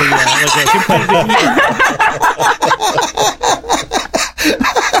a really like a competitive.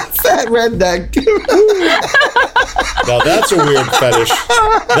 Fat redneck. Now that's a weird fetish.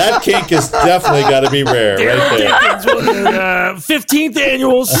 That kink has definitely got to be rare, right there. Dickens with the 15th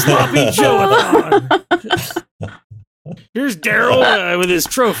annual sloppy Joe-a-thon. Here's Daryl with his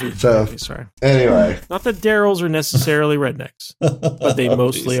trophy. So, sorry. Anyway, not that Daryls are necessarily rednecks, but they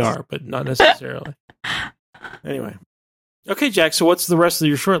mostly are, but not necessarily. Anyway. Okay, Jack, so what's the rest of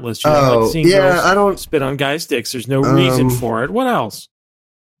your short list? You like seeing girls I don't spit on guys' dicks. There's no reason for it. What else?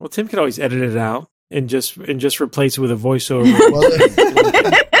 Well, Tim could always edit it out and just replace it with a voiceover.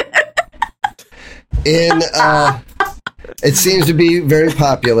 It seems to be very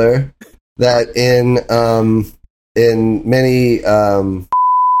popular that in many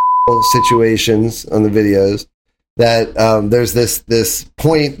situations on the videos that there's this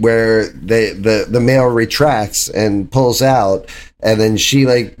point where the male retracts and pulls out, and then she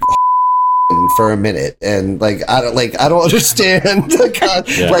like for a minute, and like I don't understand.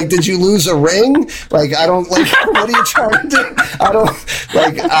 Like, did you lose a ring? Like, I don't like. What are you trying to do? I don't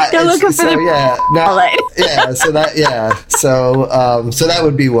like. They're looking for the So that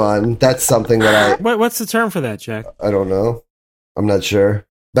would be one. That's something that I. What's the term for that, Jack? I don't know. I'm not sure.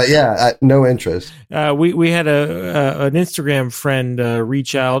 But yeah, no interest. We had an Instagram friend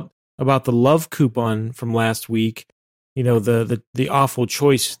reach out about the love coupon from last week. The awful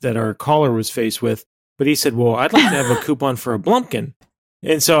choice that our caller was faced with. But he said, "Well, I'd like to have a coupon for a Blumpkin."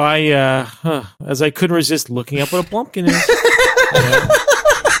 And so I, as I couldn't resist looking up what a Blumpkin is.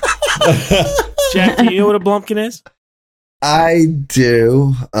 Jack, do you know what a Blumpkin is? I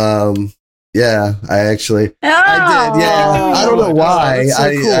do. Yeah, I actually. I did. Yeah, I don't know why. That's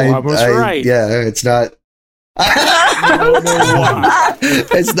so cool. I was right. Yeah, it's not.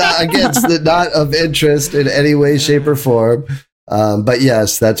 It's not against not of interest in any way, shape, or form. But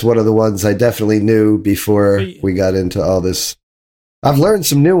yes, that's one of the ones I definitely knew before we got into all this. I've learned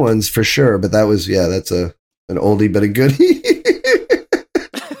some new ones for sure, but that's an oldie but a goodie.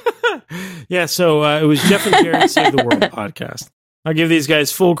 Yeah, so it was Jeff and Jared Save the World podcast. I'll give these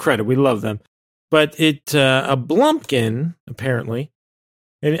guys full credit. We love them. But a Blumpkin, apparently,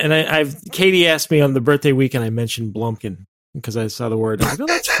 and Katie asked me on the birthday weekend, I mentioned Blumpkin because I saw the word. I was like,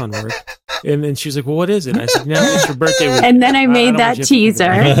 oh, that's a fun word. And then she was like, well, what is it? And I said, no, it's your birthday weekend. And then I made that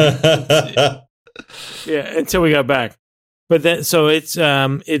teaser. Yeah, until we got back. But then, so it's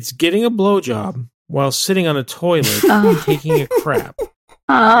getting a blowjob while sitting on a toilet taking a crap.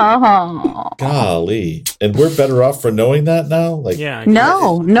 Oh, golly! And we're better off for knowing that now. Like, yeah,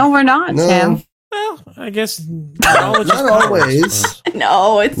 no, we're not, Tim. Well, I guess knowledge not always.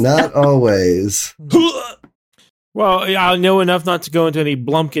 No, it's not always. Well, I know enough not to go into any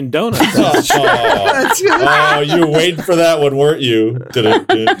Blumpkin donuts. You were waiting for that one, weren't you?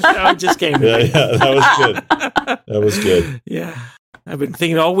 It just came to me. Yeah, that was good. Yeah. I've been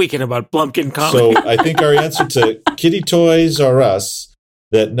thinking all weekend about Blumpkin comedy. So I think our answer to Kitty Toys R Us,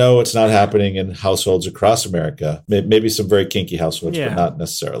 that no, it's not happening in households across America. Maybe some very kinky households, but not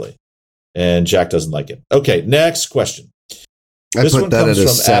necessarily. And Jack doesn't like it. Okay, next question. I put that at a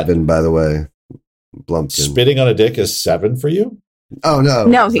 7, by the way. Blumpkin. Spitting on a dick is 7 for you? Oh no,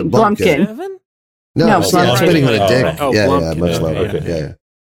 No, it's a Blumpkin. 7? No, No, yeah, Blumpkin. spitting on a dick. Oh, yeah, Blumpkin. much Okay, lower. okay. Yeah.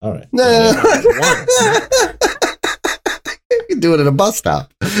 All right. No. You can do it at a bus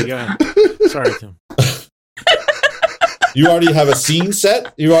stop. Yeah. Sorry, Tim. You already have a scene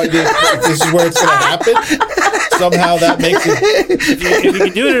set? You already this is where it's going to happen? Somehow that makes it... If you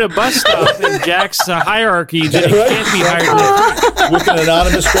can do it at a bus stop in Jack's hierarchy, then it Right? can't be higher than with an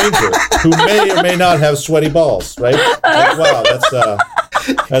anonymous stranger who may or may not have sweaty balls, right? Like, wow,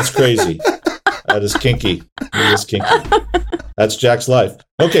 that's crazy. That is kinky. It is kinky. That's Jack's life.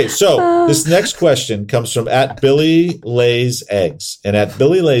 Okay, so this next question comes from at Billy Lays Eggs. And at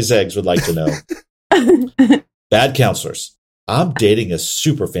Billy Lays Eggs would like to know, bad counselors, I'm dating a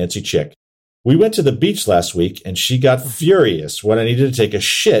super fancy chick. We went to the beach last week and she got furious when I needed to take a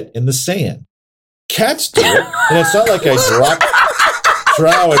shit in the sand. Cats do it, and it's not like I dropped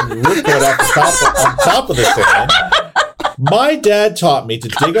trow and ripcord off on top of the sand. My dad taught me to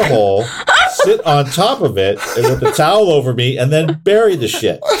dig a hole, sit on top of it and with the towel over me, and then bury the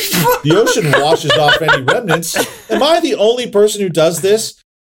shit. The ocean washes off any remnants. Am I the only person who does this?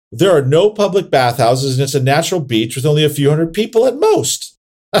 There are no public bathhouses, and it's a natural beach with only a few hundred people at most.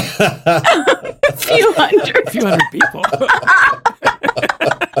 A few hundred. a few hundred people.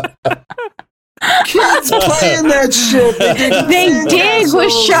 Kids playing that shit. They dig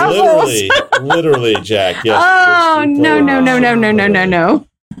with shovels. Literally, Jack. Yes. Oh, no.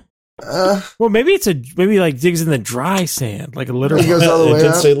 Well, maybe maybe like digs in the dry sand, like a litter It goes box. all the It way did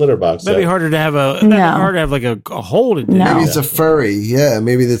up. say litter box. That'd be yeah. harder to have hard to have like a hole to dig. No. Maybe it's a furry. Yeah,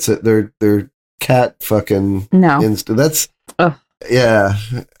 maybe that's their cat fucking No. That's Ugh. yeah.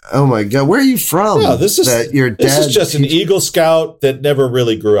 Oh my god, where are you from? No, this is that your dad. This is just an Eagle Scout that never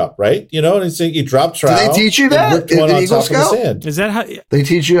really grew up, right? You know, and it's like you dropped trout. they teach you and that ripped in one the on Eagle top of the Scout? sand. Is that how? They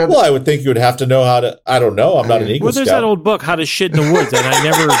teach you. Well, I would think you would have to know how to. I don't know. I'm not an Eagle Well, there's Scout. that old book, How to Shit in the Woods, and I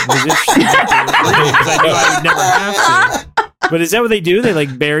never was interested in it because I knew I would never have to. But is that what they do? They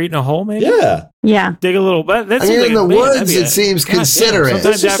like bury it in a hole, maybe? Yeah, Yeah. Dig a little bit. That I seems mein, like in the man, that'd woods, be it seems God damn, considerate.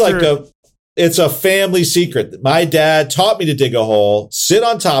 sometimes it's just after- it's a family secret. My dad taught me to dig a hole, sit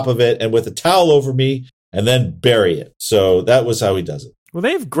on top of it, and with a towel over me, and then bury it. So that was how he does it. Well,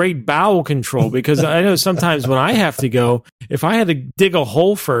 they have great bowel control because I know sometimes when I have to go, if I had to dig a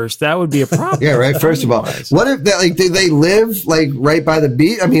hole first, that would be a problem. Yeah, right. First of all, what if that, like, do they live like right by the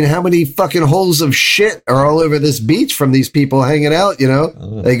beach? I mean, how many fucking holes of shit are all over this beach from these people hanging out? You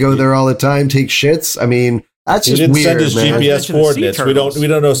know, they go there all the time, take shits. I mean, that's He just didn't weird, send his man. GPS Mention the sea coordinates. turtles. We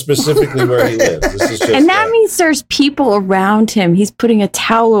don't know specifically where he lives. This is just And that means there's people around him. He's putting a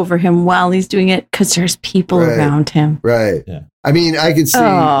towel over him while he's doing it because there's people Right. around him. Right. Yeah. I mean, I could see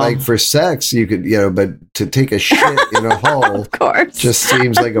Oh. like for sex, you could, but to take a shit in a hole Of course. just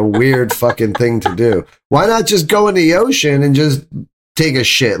seems like a weird fucking thing to do. Why not just go in the ocean and just take a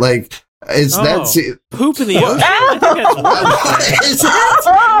shit? Like, it's that's poop in the ocean. I think that's worse. Is it?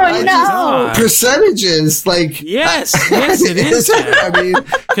 Oh, no. God. Percentages, like Yes, it is. I mean,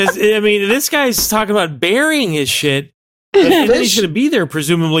 Because this guy's talking about burying his shit, and then he's going to be there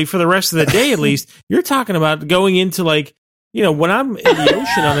presumably for the rest of the day at least. You're talking about going into when I'm in the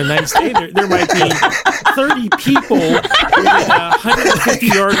ocean on a nice day, there might be 30 people within a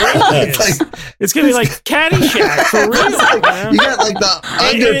 150-yard radius. It's going to be like Caddyshack for real. you got like the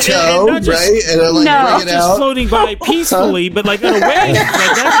And undertow, not just- right? And like No. bring Not it just out. floating by peacefully, but like in a wave. Like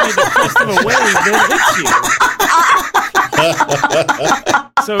that could be the crest of a wave that hits you.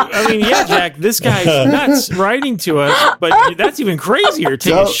 So, yeah, Jack, this guy's nuts writing to us, but that's even crazier.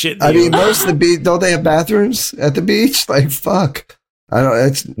 Take a So, shit. in I the mean, ocean. most of the beach, don't they have bathrooms at the beach? Like, fuck. I don't.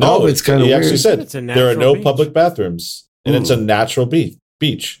 It's kind of he weird. actually said It's a there are natural no beach. public bathrooms, and it's a natural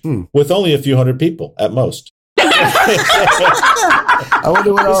beach Hmm. with only a few hundred people at most. I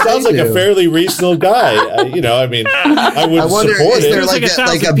wonder what He all sounds they like a do. fairly reasonable guy. I would I wonder, support is it. there It's like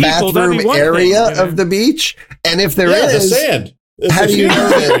like a 1,000 people, that'd be bathroom one area thing, of the beach? And if there yeah, is, the sand. It's how a do you huge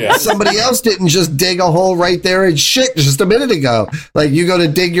know area. that somebody else didn't just dig a hole right there and shit just a minute ago? Like, you go to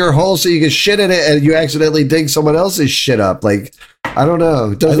dig your hole so you can shit in it, and you accidentally dig someone else's shit up. Like, I don't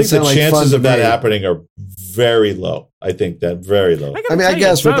know. It I doesn't think the sound like fun chances to of that me. happening are very low. I think that very low. gotta I mean, tell I you,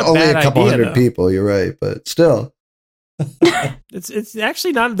 guess it's with not only a bad couple idea, hundred though. people, you're right, but still. It's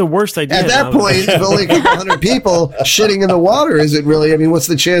actually not the worst idea. At that now. point, if only a couple hundred people shitting in the water isn't really. I mean, what's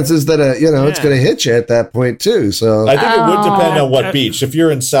the chances that it's Yeah. going to hit you at that point too? So I think it would depend on what Oh. beach. If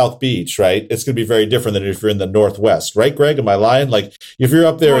you're in South Beach, right, it's going to be very different than if you're in the Northwest, right, Greg? Am I lying? Like if you're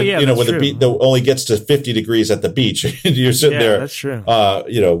up there, Oh, yeah, when that's the true. beach only gets to 50 degrees at the beach, and you're sitting Yeah, there, that's true.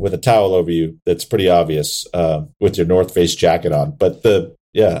 with a towel over you, that's pretty obvious with your North Face jacket on. But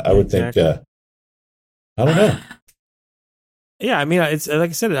I would Exactly. think I don't know. Yeah, I mean, it's like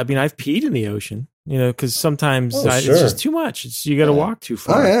I said. I mean, I've peed in the ocean, because sometimes sure. it's just too much. You got to walk too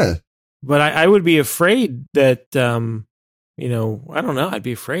far. Oh yeah. But I would be afraid that, I don't know. I'd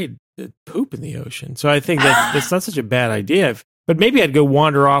be afraid to poop in the ocean. So I think that's not such a bad idea. But maybe I'd go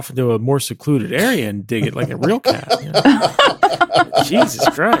wander off into a more secluded area and dig it like a real cat. Jesus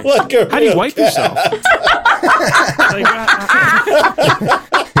Christ. How do you wipe yourself?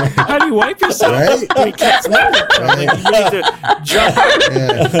 How do you wipe yourself? Right? I mean, cats love it. Like, you need to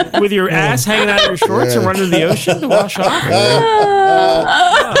jump with your ass hanging out of your shorts and run into the ocean to wash off.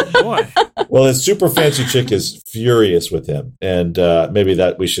 Oh, boy. Well, his super fancy chick is furious with him, and maybe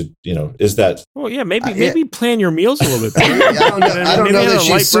that we should, is that? Well, yeah, maybe plan your meals a little bit better. I don't know that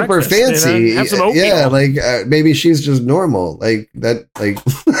she's super fancy. Have some oatmeal. Yeah, like maybe she's just normal. Like that. Like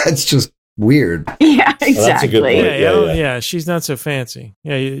that's just weird. Yeah, exactly. Well, that's a good point. Yeah, she's not so fancy.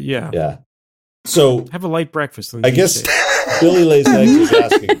 Yeah. So have a light breakfast. I guess Billy Lays Eggs is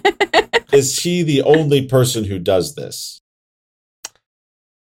asking, is he the only person who does this?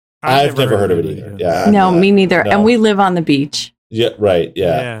 I've never heard of it either. Yeah. No, me neither. No. And we live on the beach. Yeah, right.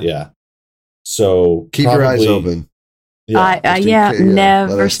 Yeah. So keep your eyes open.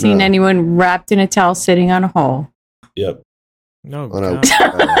 Never seen anyone wrapped in a towel sitting on a hole. Yep. No.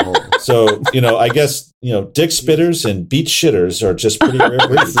 So, I guess, dick spitters and beach shitters are just pretty rare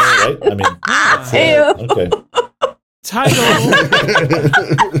breeds, right? I mean, okay. Title.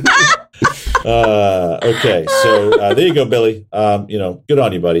 Okay. So there you go, Billy. Good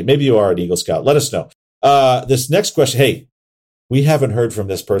on you, buddy. Maybe you are an Eagle Scout. Let us know. This next question. Hey, we haven't heard from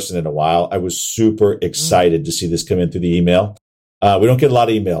this person in a while. I was super excited to see this come in through the email. We don't get a lot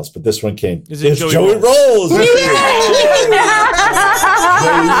of emails, but this one came. Is it It's Joey Rolls.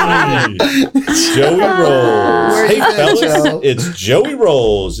 Joey Rolls. Hey, fellas, it's Joey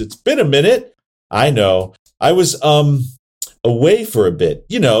Rolls. It's been a minute. I know. I was away for a bit.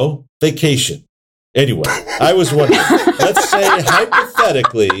 Vacation. Anyway, I was wondering, let's say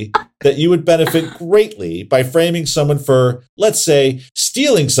hypothetically that you would benefit greatly by framing someone for, let's say,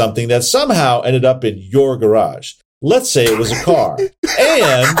 stealing something that somehow ended up in your garage. Let's say it was a car. And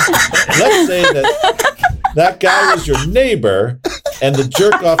let's say that guy was your neighbor and the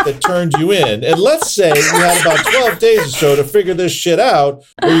jerk off that turned you in. And let's say you had about 12 days or so to figure this shit out,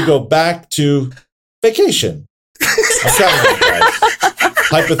 or you go back to vacation. I'm telling you guys.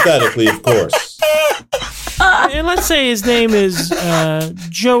 Hypothetically, of course. And let's say his name is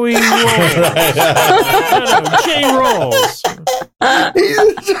Joey Rolls. No, Jay Rolls.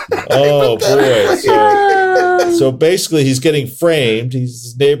 Oh, boy. So basically, he's getting framed.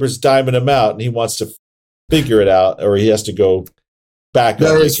 His neighbor's diming him out, and he wants to figure it out, or he has to go back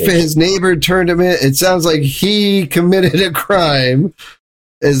on vacation. His neighbor turned him in. It sounds like he committed a crime.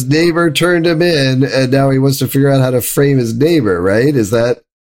 His neighbor turned him in, and now he wants to figure out how to frame his neighbor, right? Is that?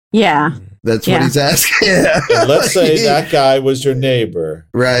 Yeah. That's what he's asking. And let's say that guy was your neighbor.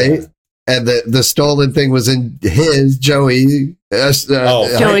 Right. And the stolen thing was in his, Joey. Joey's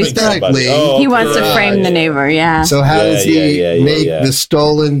hypothetically. He wants to frame the neighbor, So how does he make the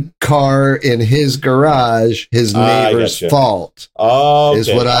stolen car in his garage his neighbor's fault? Oh, is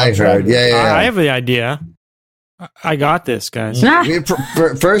what I heard. Yeah. I have the idea. I got this, guys.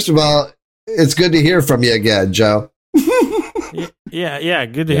 First of all, it's good to hear from you again, Joe. Yeah.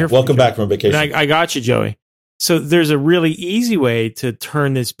 Good to hear from you. Welcome back from vacation. I got you, Joey. So there's a really easy way to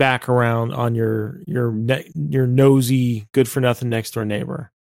turn this back around on your nosy, good for nothing next door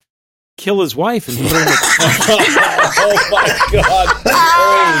neighbor. Kill his wife and put her in the Oh my God!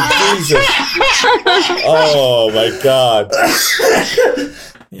 Oh Jesus! Oh my God!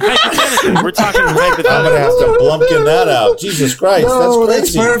 Hypothetically, we're talking hypothetically. I'm gonna have to blumpkin that out. Jesus Christ, No,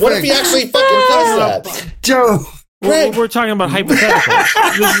 that's crazy. that's What if he actually fucking does that? Joe. We're talking about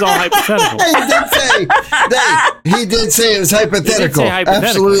hypotheticals. This is all hypothetical. He did say it was hypothetical.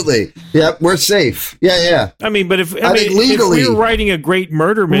 Absolutely. Yep, we're safe. Yeah. I mean, but if legally, if we were writing a great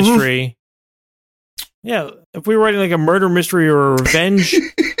murder mystery, if we were writing like a murder mystery or a revenge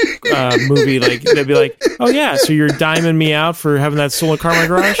movie, like they'd be like, "Oh yeah, so you're diming me out for having that stolen car in my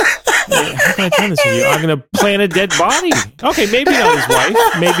garage? How can I turn this on you? I'm gonna plant a dead body. Okay, maybe not his wife,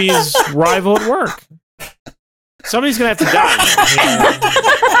 maybe his rival at work." Somebody's going to have to die.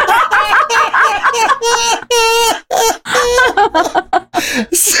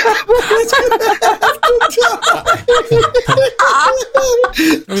 Somebody's going to have to die.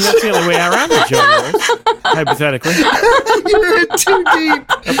 I mean, that's the only way around it, Joe. Hypothetically. You're in too deep.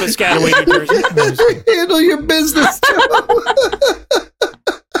 Up in Piscataway, New Jersey. Handle your business, Joe.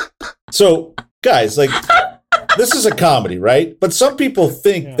 So, guys, like, this is a comedy, right? But some people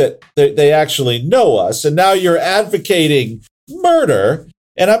think that they actually know us, and now you're advocating murder.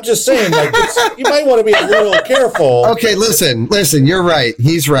 And I'm just saying, like, you might want to be a little careful. Okay, listen. You're right.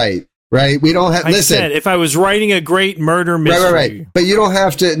 He's right. Right? We don't have. Listen. Said if I was writing a great murder mystery, right. But you don't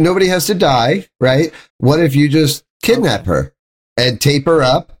have to. Nobody has to die, right? What if you just kidnap her and tape her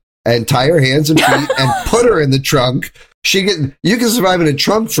up and tie her hands and feet and put her in the trunk? You can survive in a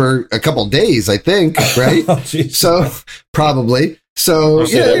trunk for a couple days, I think, right? Oh, so probably. So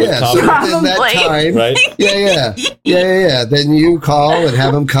So yeah. So within that Probably. time, right? Yeah. Then you call and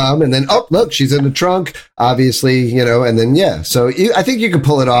have them come, and then look, she's in the trunk, obviously, and then So I think you can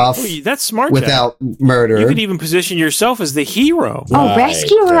pull it off. That's smart. Without murder. You could even position yourself as the hero. Oh,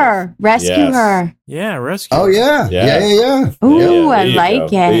 rescue her! Rescue her! Yeah, rescue. Oh yeah. Ooh, I there like you go. it.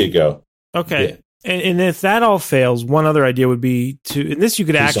 There you go. Okay. Yeah. And if that all fails, one other idea would be and this you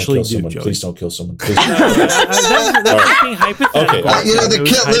could actually do, Joey. Please don't kill someone. Please That's being hypothetical.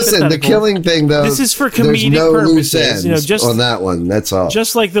 Okay. The killing thing though. This is for there's comedic no loose purposes. ends Just on that one. That's all.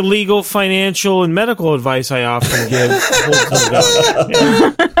 Just like the legal, financial, and medical advice I often give.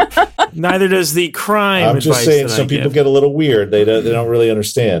 Neither does the crime I'm advice. just saying, that I some people give. get a little weird. They don't really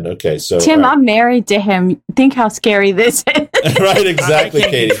understand. Okay, so Tim, right. I'm married to him. Think how scary this is. Right, exactly, I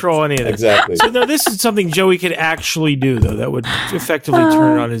can't Katie. control any of that. Exactly. So no, this is something Joey could actually do, though, that would effectively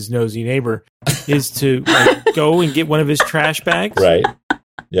turn on his nosy neighbor, is to go and get one of his trash bags, Right.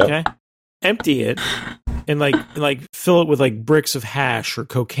 Yep. okay, empty it, and like fill it with like bricks of hash or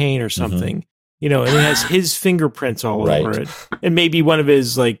cocaine or something, and it has his fingerprints all Right. over it, and maybe one of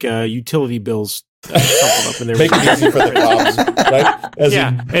his utility bills crumpled up in there. Make it easy for the cops,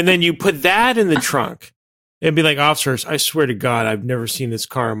 right? And then you put that in the trunk. It'd be like, officers, I swear to God, I've never seen this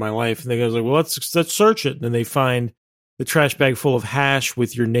car in my life. And they go like, well, let's search it. And then they find the trash bag full of hash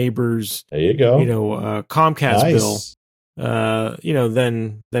with your neighbor's, There you go. Comcast Nice. bill.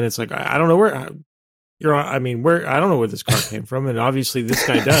 Then it's like, I don't know where I don't know where this car came from. And obviously this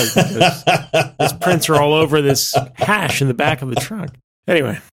guy does, because his prints are all over this hash in the back of the trunk.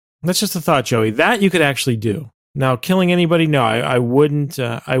 Anyway, that's just a thought, Joey. That you could actually do. Now, killing anybody? No, I wouldn't.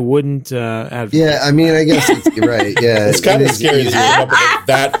 I wouldn't advocate. Yeah, I mean, I guess it's right. Yeah, It's kind of is scary that you easy. came up with it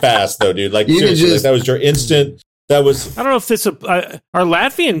that fast, though, dude. Like, You could seriously, just- that was your instant. That was. I don't know if this our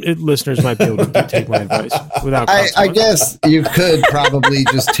Latvian listeners might be able to take my advice without. I consequence. guess you could probably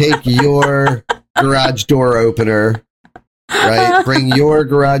just take your garage door opener, right? Bring your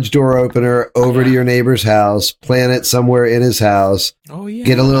garage door opener over to your neighbor's house, plant it somewhere in his house, Oh yeah.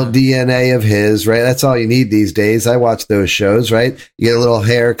 get a little DNA of his, right? That's all you need these days. I watch those shows, right? You get a little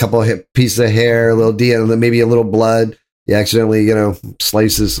hair, a couple of pieces of hair, a little DNA, maybe a little blood. You accidentally,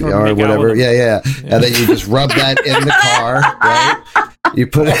 slices Or or make out whatever. with Yeah. And then you just rub that in the car, right? You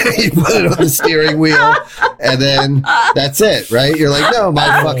put it on the steering wheel, and then that's it, right? You're like, no,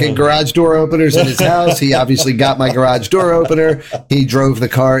 my fucking garage door opener's in his house. He obviously got my garage door opener. He drove the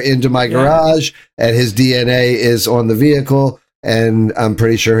car into my garage, and his DNA is on the vehicle, and I'm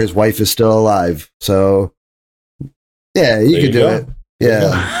pretty sure his wife is still alive. So, yeah, you There could you do go. it.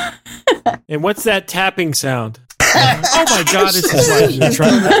 Yeah. And what's that tapping sound? Oh my God! It's his wife in the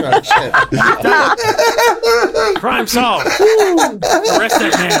trunk. Crime solved. Arrest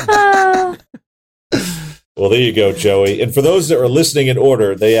that man. Well, there you go, Joey. And for those that are listening in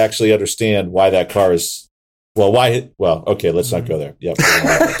order, they actually understand why that car is. Well, why? Well, okay, let's not go there. Yep.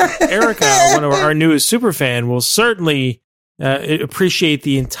 Erica, one of our newest super fan, will certainly appreciate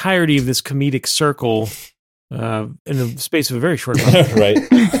the entirety of this comedic circle in the space of a very short time. Right.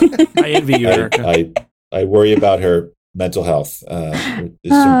 I envy you, Erica. I worry about her mental health. There's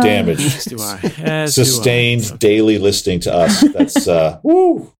some damage. As do I. As do I. Sustained daily listening to us. That's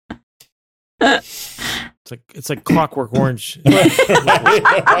woo. It's like Clockwork Orange.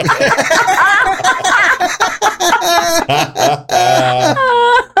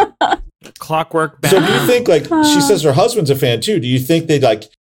 Clockwork. So do Batman. you think, like, she says her husband's a fan too? Do you think they'd like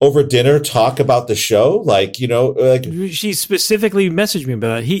over dinner talk about the show? Like, She specifically messaged me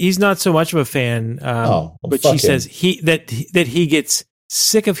about that. He's not so much of a fan, well, but fuck she him. says that he gets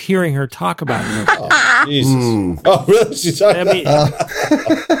sick of hearing her talk about it. Oh, Jesus. Mm. Oh, really? She's I mean,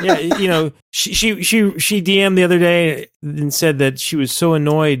 yeah, she DM'd the other day and said that she was so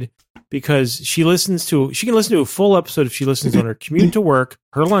annoyed because she can listen to a full episode if she listens on her commute to work,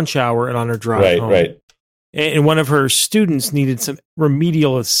 her lunch hour, and on her drive home. right. And one of her students needed some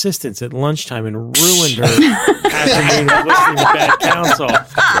remedial assistance at lunchtime and ruined her afternoon of listening to bad counsel.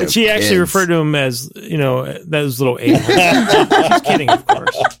 And she actually referred to him as, those little a-holes. She's kidding, of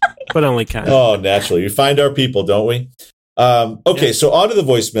course, but only kind of. Oh, naturally. We find our people, don't we? Okay, so on to the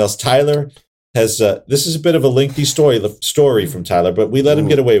voicemails. Tyler, has this is a bit of a lengthy story from Tyler, but we let him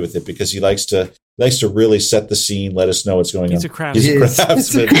get away with it because he likes to really set the scene, let us know what's going on. He's a craftsman.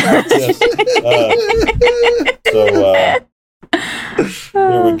 He's a craftsman. Yes.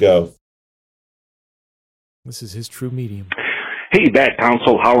 Here we go. This is his true medium. Hey, Bad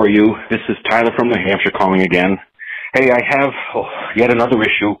Counsel, how are you? This is Tyler from New Hampshire calling again. Hey, I have yet another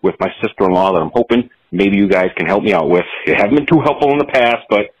issue with my sister-in-law that I'm hoping maybe you guys can help me out with. You haven't been too helpful in the past,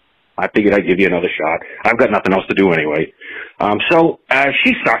 but I figured I'd give you another shot. I've got nothing else to do anyway.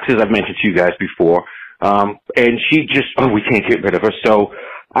 She sucks, as I've mentioned to you guys before, and she just, we can't get rid of her. So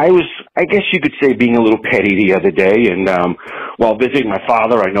I guess you could say, being a little petty the other day, and while visiting my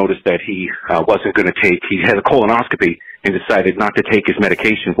father, I noticed that he wasn't going to he had a colonoscopy and decided not to take his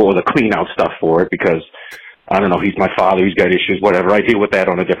medication for the clean-out stuff for it because, I don't know, he's my father, he's got issues, whatever. I deal with that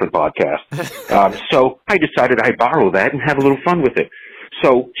on a different podcast. So I decided I'd borrow that and have a little fun with it.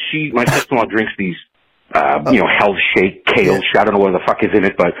 So my sister-in-law drinks these, health shake, kale, I don't know what the fuck is in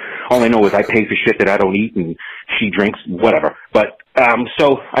it, but all I know is I pay for shit that I don't eat and she drinks whatever. But,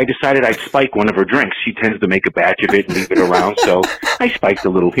 so I decided I'd spike one of her drinks. She tends to make a batch of it and leave it around. So I spiked a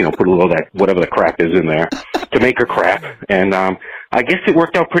little, put a little of that, whatever the crap is in there to make her crap. And, I guess it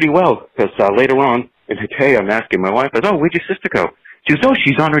worked out pretty well because, later on in the day, I'm asking my wife, where'd your sister go? She goes,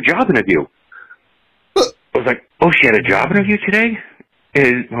 she's on her job interview. I was like, she had a job interview today?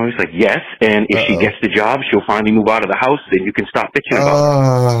 And I was like, yes, and if she gets the job, she'll finally move out of the house, and you can stop bitching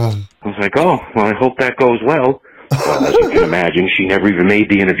about it. I was like, I hope that goes well. Well, as you can imagine, she never even made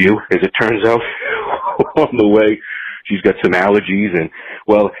the interview. As it turns out, on the way, she's got some allergies and,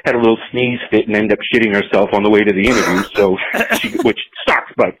 had a little sneeze fit and ended up shitting herself on the way to the interview, which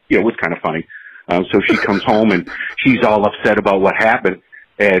sucks, but, it was kind of funny. So she comes home, and she's all upset about what happened.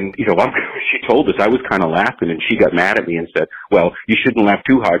 And, she told us, I was kind of laughing, and she got mad at me and said, you shouldn't laugh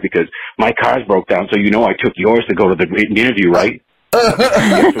too hard because my car's broke down, so I took yours to go to the interview, right?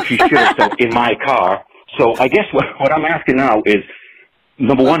 So she shit herself in my car. So I guess what I'm asking now is,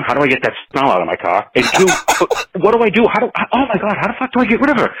 number one, how do I get that smell out of my car? And two, what do I do? Oh my God, how the fuck do I get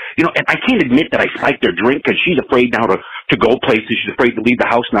rid of her? And I can't admit that I spiked her drink because she's afraid now to go places. She's afraid to leave the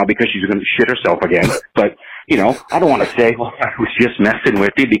house now because she's going to shit herself again. But, I don't want to say, I was just messing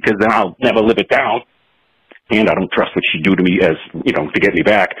with you because then I'll never live it down. And I don't trust what she'd do to me as, to get me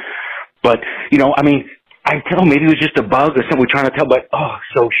back. But, I tell her maybe it was just a bug or something we're trying to tell, but,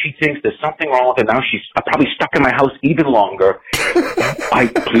 so she thinks there's something wrong with her. Now she's probably stuck in my house even longer.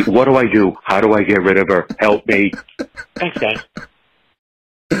 Please, what do I do? How do I get rid of her? Help me. Thanks, guys.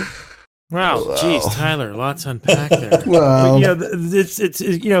 Wow, geez, Tyler, lots to unpack there. Wow. But,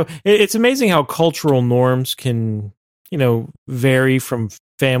 it's amazing how cultural norms can, vary from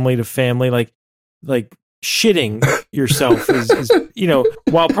family to family. Like shitting yourself is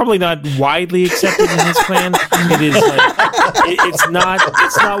while probably not widely accepted in his clan, it is it's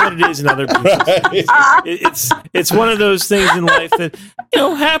not what it is in other people's clans. It's one of those things in life that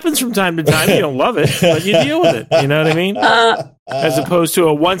happens from time to time. You don't love it, but you deal with it. You know what I mean? As opposed to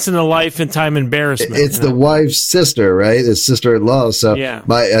a once in a lifetime embarrassment. It's the wife's sister, right? His sister-in-law. So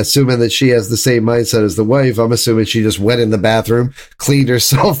assuming that she has the same mindset as the wife, I'm assuming she just went in the bathroom, cleaned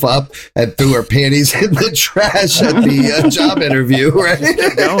herself up, and threw her panties in the trash at the job interview, right?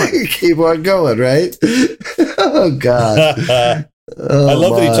 Keep on going, right? Oh, God. I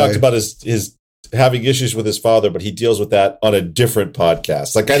love that he talked about his having issues with his father, but he deals with that on a different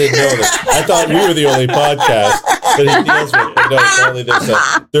podcast. Like, I didn't know that. I thought we were the only podcast that he deals with. But no, apparently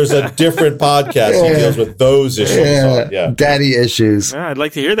there's a different podcast he deals with those issues on. Daddy issues. I'd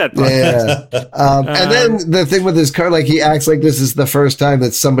like to hear that podcast. And then the thing with his car, like, he acts like this is the first time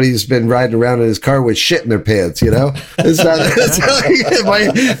that somebody's been riding around in his car with shit in their pants, It's not,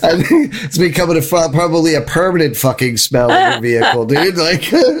 I think it's becoming probably a permanent fucking smell in your vehicle, dude. Like,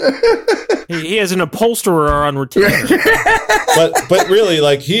 he has an upholsterer on retainer. but really,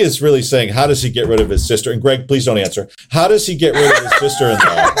 like, he is really saying, how does he get rid of his sister? And Greg, please don't answer. How does he get rid of his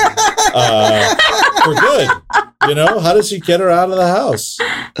sister-in-law for good? How does he get her out of the house?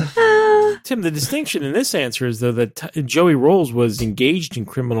 Tim, the distinction in this answer is, though, that Joey Rolls was engaged in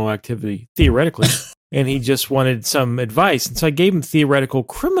criminal activity, theoretically, and he just wanted some advice. And so I gave him theoretical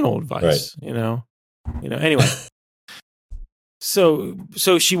criminal advice, Anyway. So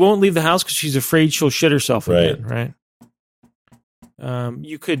she won't leave the house because she's afraid she'll shit herself again, right?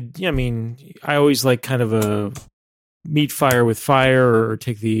 You could, I always like kind of a meet fire with fire, or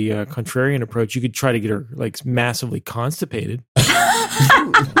take the contrarian approach. You could try to get her like massively constipated.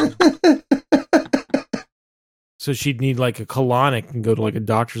 So she'd need like a colonic and go to like a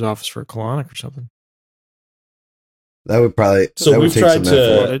doctor's office for a colonic or something. That would probably. So that would we've take tried some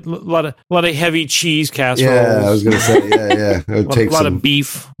effort. to. A lot of heavy cheese casseroles. Yeah, I was going to say. Yeah. It would take a lot some, of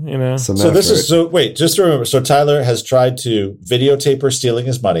beef. You know. some So this effort. is so. Wait, just to remember. So Tyler has tried to videotape her stealing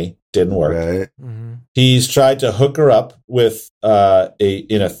his money. Didn't work. right. Mhm. He's tried to hook her up with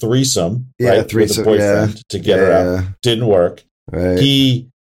in a threesome, Yeah, right, threesome, with a boyfriend to get her out. Didn't work. Right. He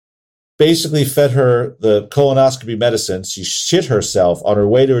basically fed her the colonoscopy medicine. She shit herself on her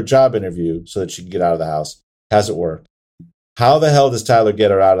way to a job interview so that she can get out of the house. Hasn't worked. How the hell does Tyler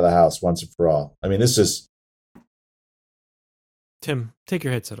get her out of the house once and for all? I mean, this is. Tim, take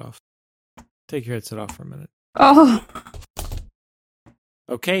your headset off. Take your headset off for a minute. Oh,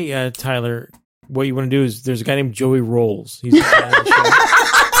 Okay, Tyler. What you want to do is there's a guy named Joey Rolls. He's a fan of the show.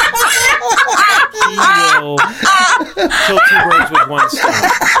 He will kill two birds with one stone.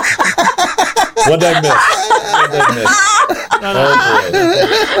 What did I miss? No, Oh, boy.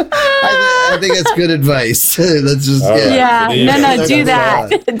 I think that's good advice. Let's just. All right. yeah. So No, that's do a that.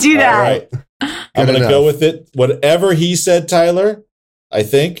 Do All that. right. I'm Good going to enough. go with it. Whatever he said, Tyler, I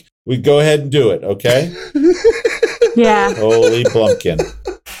think we go ahead and do it, okay? Yeah. Holy blumpkin.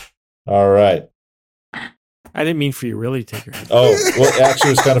 All right. I didn't mean for you really to take your headset. Oh, well, actually,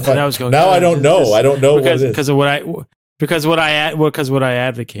 it was kind of fun. Now I was going, now I don't know. I don't know because what it is. of what I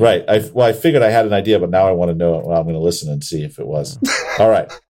advocate. Right. I figured I had an idea, but now I want to know. Well, I'm going to listen and see if it was. All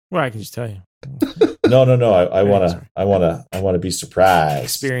right. Well, I can just tell you. No. I want Sorry. to be surprised.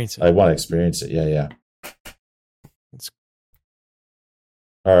 Experience it. I want to experience it. Yeah. It's-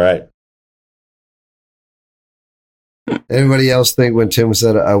 All right. Anybody else think when Tim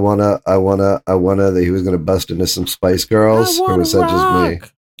said I wanna that he was gonna bust into some Spice Girls, or was that just me?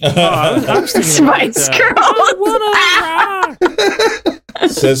 I was thinking Spice Girls.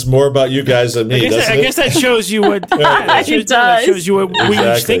 Says more about you guys than me, doesn't I it? guess that shows you what. Right. that It that does. shows you what we each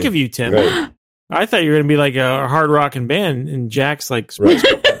Exactly. think of you, Tim. Right. I thought you were going to be like a hard rocking band, and Jack's like, Right.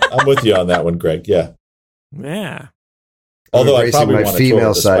 I'm with you on that one, Greg. Yeah. yeah, Although I embracing probably my want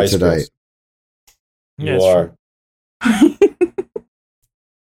female to side Spice tonight. Girls. Yeah, You it's are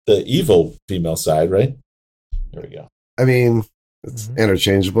the evil female side, right? There we go. I mean, it's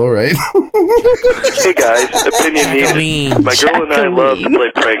interchangeable, right? Hey guys, opinion needed. My girl and I love to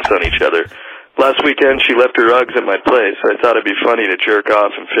play pranks on each other. Last weekend she left her Uggs at my place. I thought it'd be funny to jerk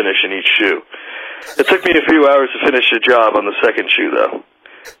off and finish in each shoe. It took me a few hours to finish the job on the second shoe though.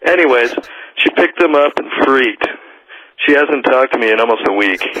 Anyways, she picked them up and freaked. She hasn't talked to me in almost a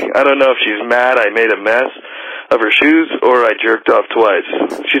week. I don't know if she's mad I made a mess of her shoes or I jerked off twice.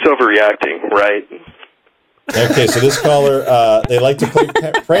 She's overreacting, right? Okay, so this caller, they like to play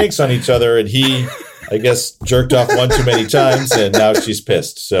pranks on each other, and he, I guess, jerked off one too many times, and now she's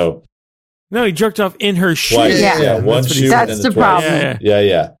pissed. So no, he jerked off in her shoe. twice, Yeah. one That's what he shoe, said. and That's then the twice. problem.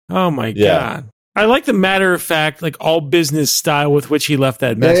 Yeah. Oh my Yeah. god. I like the matter of fact, like all business style with which he left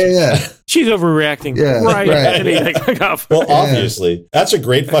that Yeah, message. yeah. She's overreacting. Yeah, right. right. And he, like, off. Well, obviously, that's a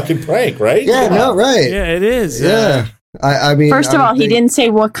great fucking prank, right? Yeah, no, right. Yeah, it is. Yeah. I mean, First I of would all, he think- didn't say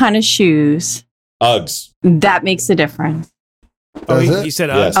what kind of shoes. Uggs. That makes a difference. Oh, Does he, it? he said,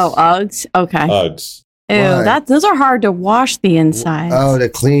 Yes. Oh, Uggs? Okay. Uggs. Ew, Why? those are hard to wash the inside. Oh, to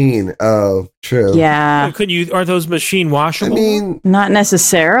clean. Oh, true. Yeah. couldn't you? Aren't those machine I washable? mean, Not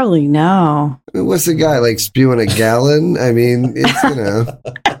necessarily, no. what's the guy like spewing a gallon? I mean, it's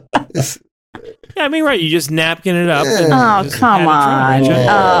it's, yeah, I mean, right. You just napkin it up. Yeah. And Oh, just come add it to it. on.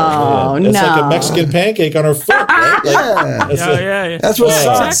 Oh, man. It's like a no. Mexican pancake on her foot, right? Like, yeah. that's Yeah, like- yeah. That's what Oh.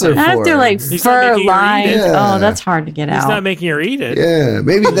 socks are I for. have to like He's not fur making her eat lined. it. Yeah. Oh, that's hard to get He's out. not making her eat it. Yeah,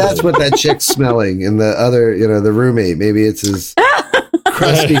 maybe that's what that chick's smelling, and the other, the roommate. Maybe it's his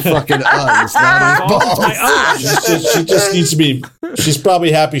crusty fucking Uggs, not his balls. She just needs to be. She's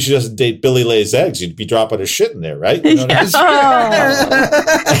probably happy she doesn't date Billy Lays eggs. You'd be dropping her shit in there, right? You know what I mean?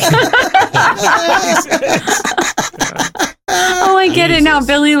 Oh, I get it now.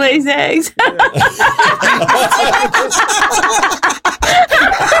 Billy lays eggs.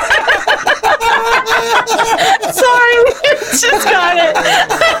 Sorry, we just got it.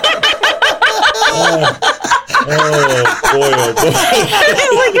 Oh boy! Oh boy!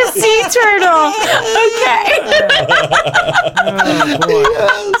 Like a sea turtle. Okay.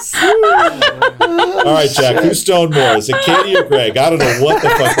 All right, Jack. Who's stoned more? Is it Katie or Greg? I don't know what the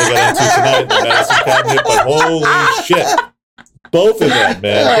fuck they got into tonight in the medicine cabinet, but holy shit! Both of them, man,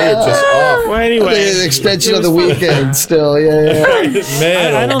 they're just off. Well, anyway, An extension it of the was fun. weekend, still. Yeah.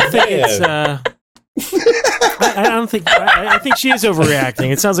 Man, I don't oh, think man. it's. I don't think. I think she is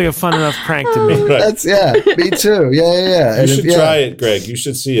overreacting. It sounds like a fun enough prank to me. Right. That's me too. Yeah. You And should try it, Greg. You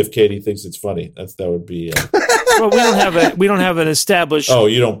should see if Katie thinks it's funny. That would be. Well, we don't have an established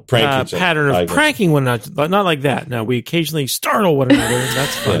you don't prank each other. pattern of pranking one another, not like that. No, we occasionally startle one another. And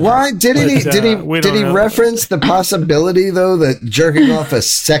that's fine. Why did he reference the possibility though that jerking off a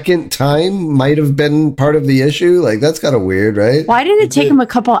second time might have been part of the issue? Like that's kind of weird, right? Why did it take him a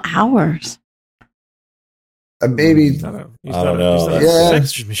couple hours? Maybe I don't know. He's not a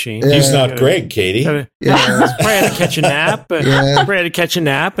sex machine. Yeah. He's not Greg, Katie. Probably had to catch a nap. Probably had to catch a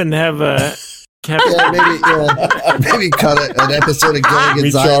nap and have a. Maybe cut an episode of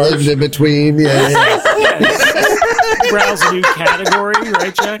Gilligan's Island in between. Browse a new category,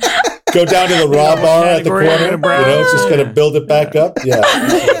 right, Jack? Go down to the raw bar at the corner. It's just going to build it back up. Yeah.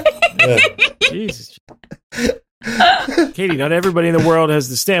 Jesus. Katie, not everybody in the world has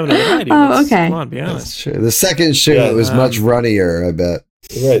the stamina that I do. Okay. Come on, be honest. That's true. The second shoot was much runnier, I bet.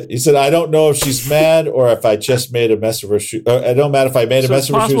 Right. He said, I don't know if she's mad or if I just made a mess of her shoes. I don't matter if I made a mess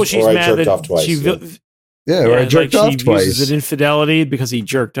of her shoes or I jerked off twice. Or I jerked off twice. She uses an infidelity because he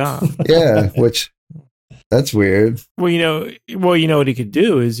jerked off. Which that's weird. Well, you know what he could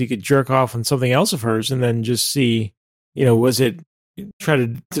do is he could jerk off on something else of hers and then just see, was it try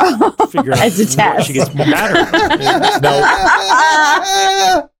to figure out as a test. She gets madder.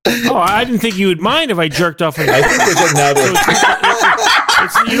 Oh, I didn't think you would mind if I jerked off. I think there's another.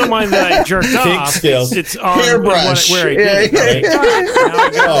 You don't mind that I jerked off. Scales. It's on hairbrush. Where I did it. Now I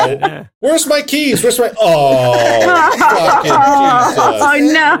got it. Yeah. Where's my keys? Where's my? Fucking Jesus.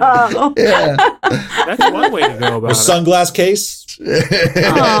 Oh no! Yeah, that's one way to go about it. Sunglass case.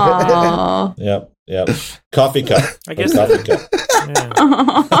 Oh. Yep. Coffee cup. I guess. Coffee cup. Yeah.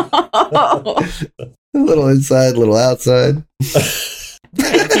 A little inside, a little outside. I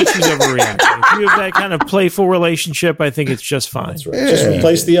think she's overreacting. If you have that kind of playful relationship, I think it's just fine. That's right. Just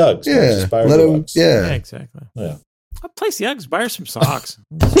replace the Uggs. Yeah. Let him. Yeah. Exactly. Yeah. Replace the Uggs. Buy her some socks.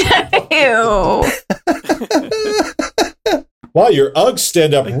 Ew. Wow, your Uggs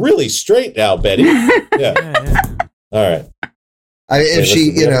stand up really straight now, Betty. Yeah. All right. If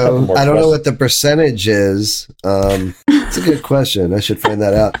she, I don't know what the percentage is. It's a good question. I should find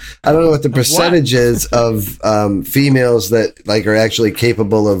that out. I don't know what the percentage is of females that are actually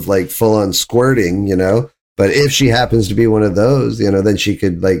capable of full on squirting, But if she happens to be one of those, then she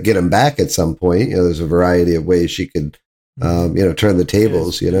could get them back at some point. There's a variety of ways she could, turn the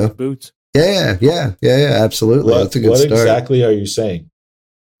tables. Boots. Yeah. Absolutely. That's a good start. What exactly are you saying?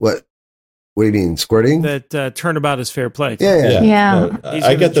 What do you mean, squirting? That turnabout is fair play. Yeah.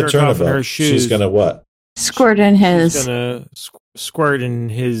 I get the turnabout. She's going to what? Squirt in his. She's going to squirt in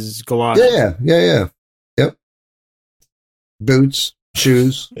his galoshes. Yeah. Yep. Boots,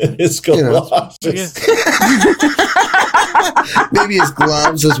 shoes. His galoshes. Maybe his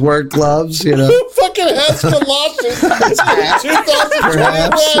gloves, his work gloves, Who fucking has galoshes?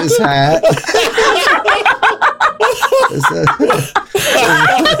 Perhaps his hat.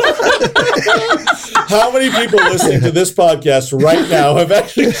 How many people listening to this podcast right now have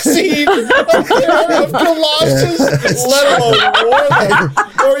actually seen a pair of galoshes, let alone wore them,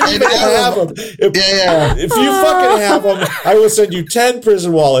 or even have them? If you fucking have them, I will send you 10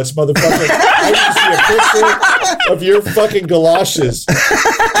 prison wallets, motherfucker. I need to see a picture of your fucking galoshes.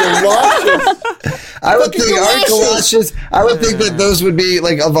 I would think our galoshes. I would think that those would be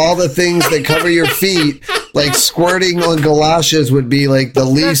of all the things that cover your feet, squirting on galoshes would be the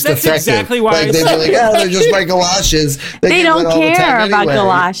least that's effective. Exactly why they'd be they're just my galoshes. They don't care about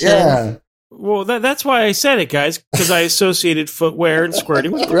galoshes. Yeah. Well, that's why I said it, guys, because I associated footwear and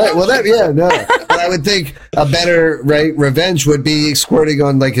squirting with right. Well, but I would think a better revenge would be squirting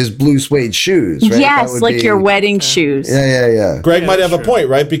on his blue suede shoes. Right? Yes, your wedding shoes. Yeah. Greg might have a point,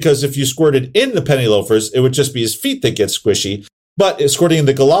 right? Because if you squirted in the penny loafers, it would just be his feet that get squishy. But squirting in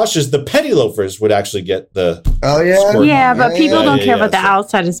the galoshes, the penny loafers would actually get the. Oh yeah. Squirting. Yeah, but people don't care about the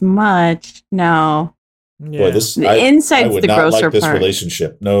outside as much. No. Yeah. Boy, the inside's the grosser like this part.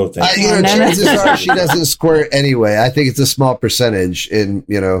 Relationship. No, thank you. Chances are she doesn't squirt anyway. I think it's a small percentage in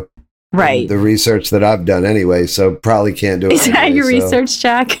right. in the research that I've done anyway. So probably can't do it. Is that your research,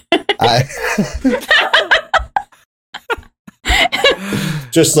 Jack?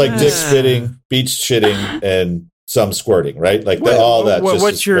 Just dick spitting, beach shitting, and some squirting, right? All that.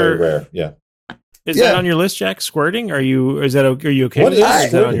 What's your very rare? Yeah. Is that on your list, Jack? Squirting? Are you okay what with that?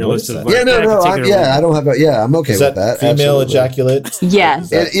 Is that on your list? I don't have I'm okay with that. Female ejaculate?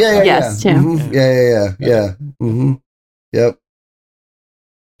 Yes. Yes, Tim. Mm-hmm. Yeah. Mm-hmm. Yep.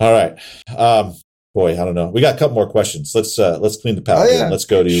 All right. Boy, I don't know. We got a couple more questions. Let's clean the palate. Let's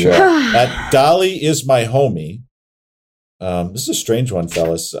go to at Dolly is my homie. This is a strange one,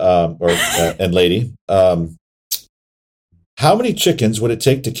 fellas, and lady. How many chickens would it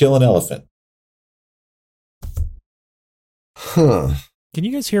take to kill an elephant? Huh. Can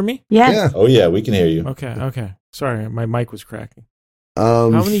you guys hear me? Yes. Yeah. Oh yeah, we can hear you. Okay. Sorry, my mic was cracking.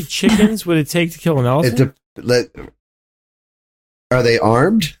 How How many chickens would it take to kill an elephant? Are they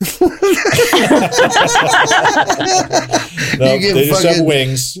armed? No, they just have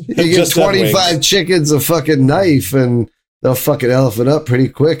wings. You give 25 chickens a fucking knife and they'll fuck an elephant up pretty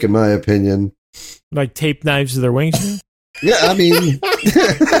quick, in my opinion. Like tape knives to their wings? Yeah, I mean,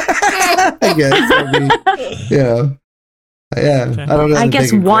 I guess. Yeah. Okay. I don't know. I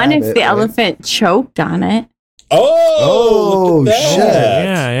guess one if the elephant choked on it. Oh, look at shit. that.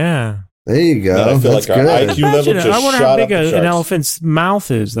 Yeah. There you go. Man, I feel That's like our good. IQ level just I wonder shot how up big the an charts. elephant's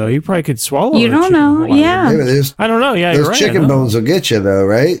mouth is, though. You probably could swallow You a don't chicken know, whole. yeah. Maybe there's, I don't know. Yeah, you're those right. chicken bones will get you, though,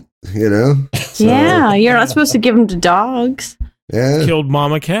 right? You know? So, Yeah, you're not supposed to give them to dogs. Yeah. Killed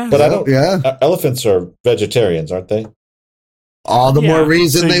mama cat. But I don't. Yeah. Elephants are vegetarians, aren't they? All the more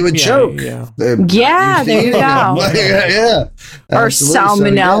reason they would choke. Yeah. Yeah, there you go. Yeah. Or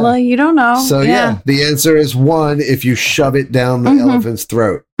Absolutely. salmonella, you don't know. So, yeah, the answer is 1 if you shove it down the elephant's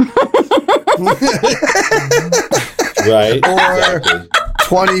throat. Right. Or Exactly.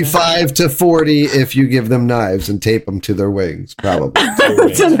 25 to 40 if you give them knives and tape them to their wings, probably.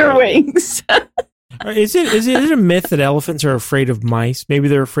 To their wings. Is it a myth that elephants are afraid of mice? Maybe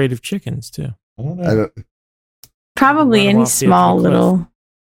they're afraid of chickens, too. I don't know. I don't. Probably Run 'em any off the edge of small the cliff. little.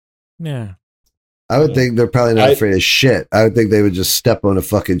 Yeah. I would think they're probably not afraid of shit. I would think they would just step on a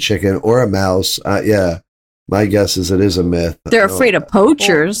fucking chicken or a mouse. Yeah. My guess is it is a myth. They're afraid of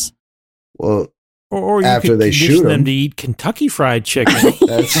poachers. Well, Or you After could they condition shoot 'em. them to eat Kentucky Fried Chicken.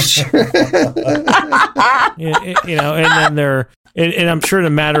 that's And then they're and I'm sure in a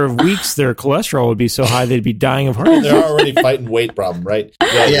matter of weeks their cholesterol would be so high they'd be dying of heart attack. They're already fighting weight problem, right?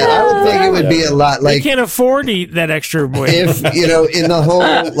 yeah. I would think it would be a lot They like can't afford to eat that extra weight. if in the whole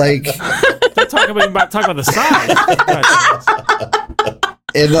like talk about the size.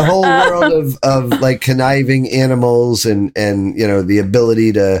 in the whole world of like conniving animals and the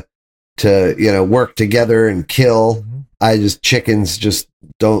ability to work together and kill. Chickens just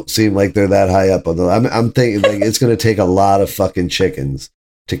don't seem like they're that high up on the. I'm thinking like it's going to take a lot of fucking chickens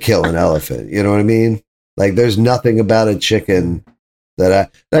to kill an elephant. You know what I mean? Like there's nothing about a chicken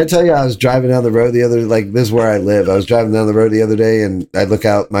that I tell you. I was driving down the road this is where I live. I was driving down the road the other day and I look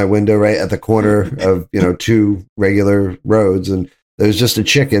out my window right at the corner of 2 regular roads and there's just a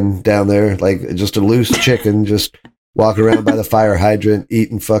chicken down there, like just a loose chicken, just walking around by the fire hydrant,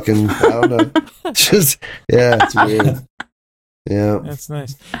 eating fucking, I don't know. It's weird. Yeah. That's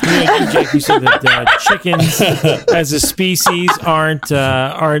nice. Jake, you said that chickens as a species aren't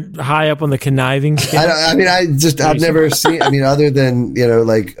high up on the conniving scale. I've never seen, other than,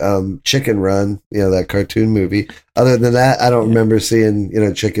 Chicken Run, that cartoon movie. Other than that, I don't remember seeing,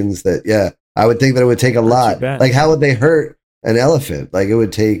 chickens that, I would think that it would take a lot. Like, how would they hurt an elephant? Like, it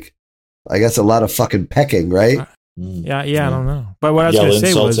would take, I guess, a lot of fucking pecking, right? Yeah, I don't know. But what I was going to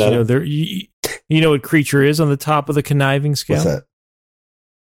say was, you know what creature is on the top of the conniving scale? What's that?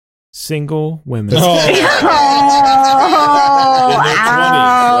 Single women. Ouch.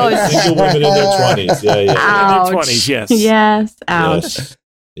 Single women in their 20s. Yeah. In their Ouch. 20s, yes. Yes. Ouch.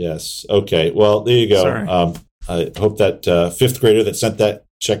 Yes. Okay. Well, there you go. Sorry. I hope that 5th grader that sent that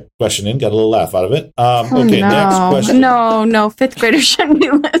check question in got a little laugh out of it. Okay, next question. No, 5th graders shouldn't be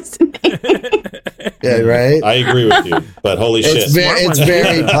listening. Yeah, right? I agree with you, but holy shit. It's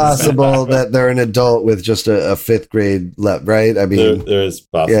very possible that they're an adult with just a 5th grade left, right? I mean, there is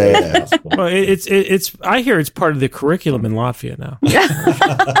possible. Possible. Well, it's. I hear it's part of the curriculum in Latvia now.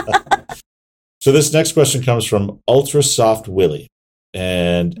 So this next question comes from Ultra Soft Willie.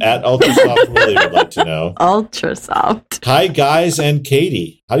 And at Ultra Soft Willie would like to know. Ultra soft. Hi, guys and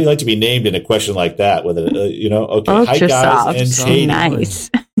Katie. How do you like to be named in a question like that? With okay. Ultra Hi, guys soft. and Katie. Nice.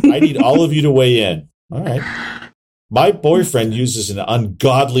 I need all of you to weigh in. All right. My boyfriend uses an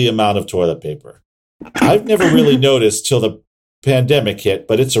ungodly amount of toilet paper. I've never really noticed till the pandemic hit,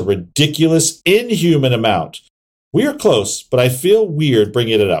 but it's a ridiculous, inhuman amount. We are close, but I feel weird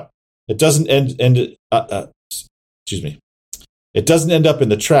bringing it up. It doesn't It doesn't end up in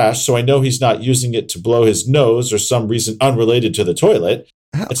the trash, so I know he's not using it to blow his nose or some reason unrelated to the toilet.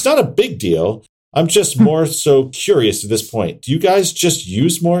 It's not a big deal. I'm just more so curious at this point. Do you guys just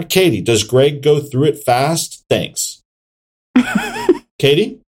use more? Katie, does Greg go through it fast? Thanks.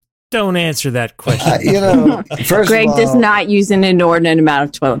 Katie? Don't answer that question. first Greg of all, does not use an inordinate amount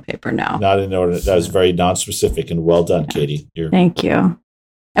of toilet paper, no. Not inordinate. That was very non-specific and well done, Katie. Thank you.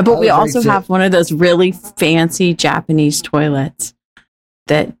 But we also have one of those really fancy Japanese toilets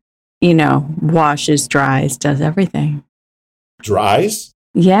that, washes, dries, does everything. Dries?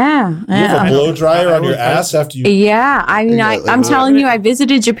 Yeah. You have a blow dryer on your ass after you. Yeah. I mean, I'm telling you, I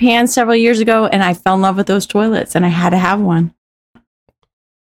visited Japan several years ago and I fell in love with those toilets and I had to have one.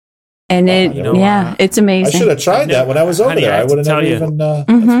 And it's amazing. I should have tried that when I was over there. I would have never even.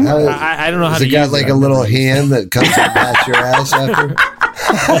 I don't know how to use it. Got like a little hand that comes and pats your ass after.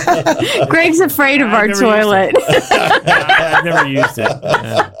 Greg's afraid of our toilet. I've never used it.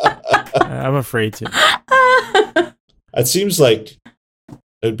 Yeah. I'm afraid to. It seems like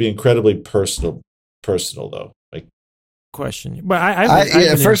it would be incredibly personal though. Like question, but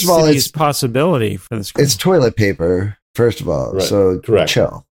I first of all, it's possibility for this. It's toilet paper. First of all, right. So correct.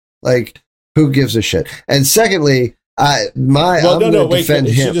 Chill. Like, who gives a shit? And secondly, defend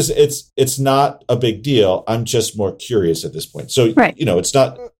him. It's not a big deal. I'm just more curious at this point. So, right. It's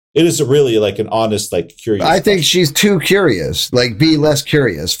not. It is really like an honest, like curious. I think she's too curious. Like, be less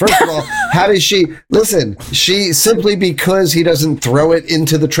curious. First of all, how does she listen? She simply because he doesn't throw it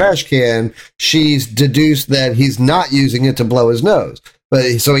into the trash can, she's deduced that he's not using it to blow his nose.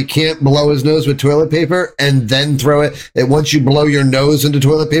 But so he can't blow his nose with toilet paper and then throw it. And once you blow your nose into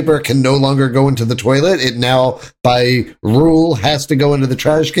toilet paper, it can no longer go into the toilet. It now, by rule, has to go into the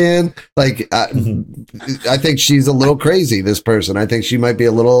trash can. Like, I think she's a little crazy, this person. I think she might be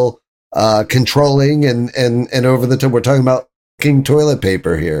a little controlling and over the top. We're talking about king toilet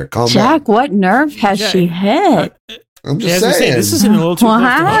paper here. Calm down. Jack, what nerve has she hit? I'm just saying. This isn't a little too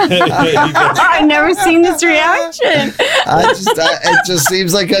I've never seen this reaction. It just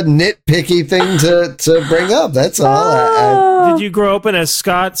seems like a nitpicky thing to bring up. That's all. Did you grow up in a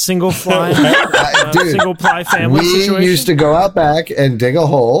Scott single ply family we situation? Used to go out back and dig a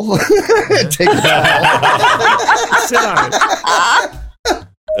hole, take a towel, sit on it.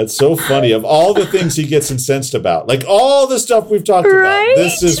 That's so funny. Of all the things he gets incensed about, like all the stuff we've talked about,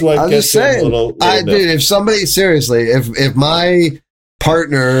 this is what gets him a little dude, if somebody, seriously, if my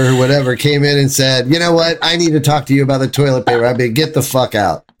partner or whatever came in and said, you know what, I need to talk to you about the toilet paper, I'd be, get the fuck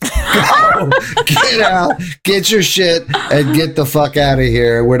out. Get out, get your shit, and get the fuck out of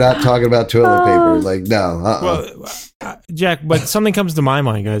here. We're not talking about toilet paper. Like, no. Well, Jack, but something comes to my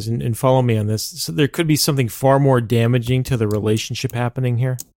mind, guys, and follow me on this. So there could be something far more damaging to the relationship happening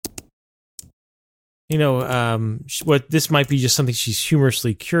here. What this might be just something she's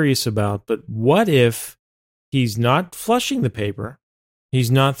humorously curious about, but what if he's not flushing the paper,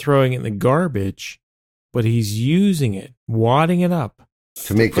 he's not throwing it in the garbage, but he's using it, wadding it up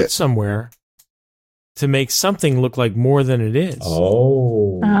to make it somewhere to make something look like more than it is.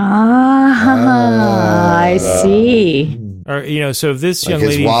 I see. Or so if this young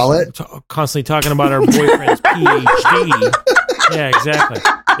his lady wallet constantly talking about her boyfriend's PhD, yeah, exactly.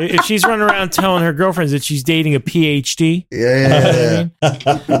 If she's running around telling her girlfriends that she's dating a PhD,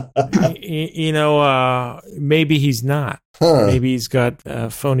 maybe he's not. Maybe he's got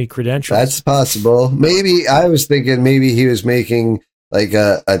phony credentials. That's possible. Maybe I was thinking maybe he was making like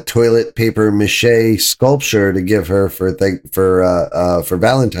a toilet paper mache sculpture to give her for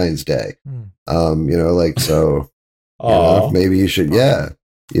Valentine's Day. Maybe you should. Yeah,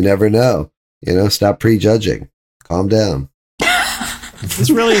 you never know. Stop prejudging. Calm down.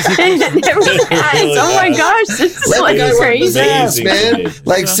 This really is. Oh my gosh, this is like crazy, man.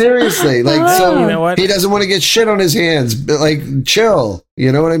 Like seriously, he doesn't want to get shit on his hands. But chill.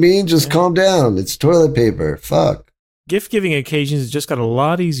 You know what I mean? Just calm down. It's toilet paper. Fuck. Gift giving occasions just got a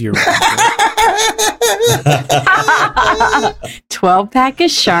lot easier. 12-pack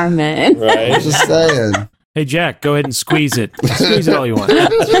of Charmin. Right. Just saying. Hey Jack, go ahead and squeeze it. Squeeze it all you want.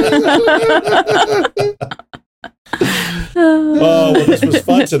 Oh, well, this was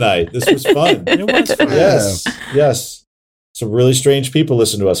fun tonight. This was fun. It was fun. Yes. Some really strange people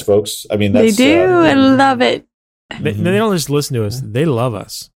listen to us, folks. I mean, that's, they do. I love it. They don't just listen to us; they love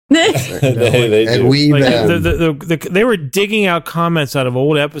us. They and do. we they were digging out comments out of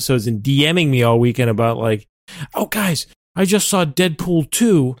old episodes and DMing me all weekend about oh guys, I just saw Deadpool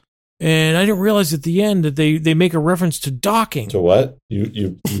 2. And I didn't realize at the end that they make a reference to docking. To what?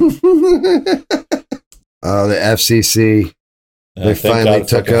 You Oh, the FCC. They finally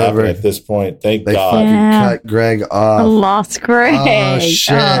took over at this point. Thank they God. Fucking cut Greg off. I lost Greg. Oh,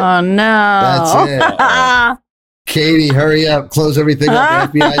 shit. Oh, no. That's it. Katie, hurry up. Close everything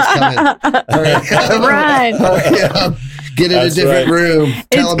up. The FBI's coming. Hurry up. Run. Hurry up. Get in a different room.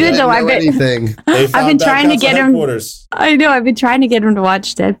 It's good, though. I've been trying to get him. I know. I've been trying to get him to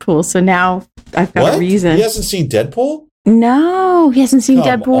watch Deadpool, so now I've got a reason. He hasn't seen Deadpool? No, he hasn't seen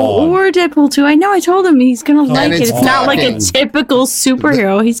Come Deadpool on. or Deadpool 2. I know, I told him he's going to like it. it's It's not like a docking. typical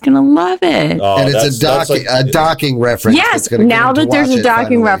superhero. He's going to love it. Oh, and it's a docking reference. Yes, that's gonna get now him to that there's watch a it docking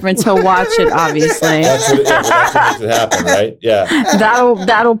finally. reference, he'll watch it, obviously. That's what makes it happen, right? Yeah.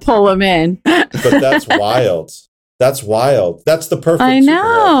 That'll pull him in. But that's wild. That's wild. That's the perfect I superhero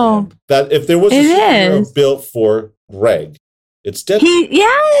know. for him. That if there was a It superhero is. built for Greg, it's Deadpool.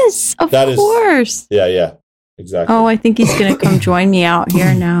 Yes, of That is- course. Yeah, exactly. Oh, I think he's going to come join me out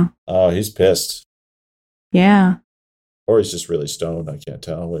here now. Oh, he's pissed. Yeah, Or he's just really stoned. I can't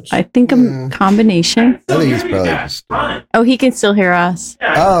tell which. I think a combination. I think he's probably just. Oh, he can still hear us.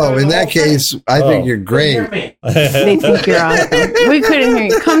 Oh, in that case, I think you're great. They think you're awesome. We couldn't hear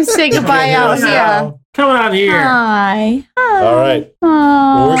you. Come say goodbye out here. Come on here. Hi. All right.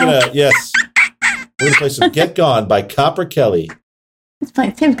 Well, we're gonna play some "Get Gone" by Copper Kelly.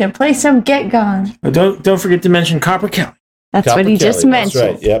 Tim's gonna play some Get Gone. Oh, don't forget to mention Copper Kelly. That's Copper what he just Kelly,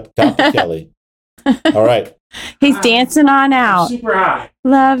 mentioned. That's right. Yep, Copper Kelly. All right. He's dancing on out. Super high.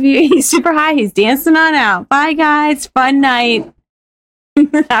 Love you. He's super high. He's dancing on out. Bye, guys. Fun night.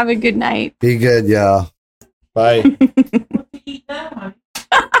 Have a good night. Be good, y'all. Bye.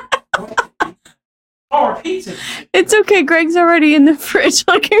 Oh, pizza. It's okay. Greg's already in the fridge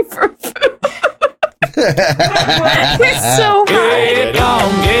looking for food. He's so high. Get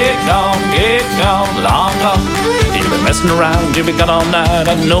gone, long gone. You've been messing around, you've been gone all night.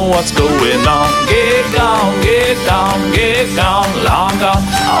 I know what's going on. Get gone, long gone.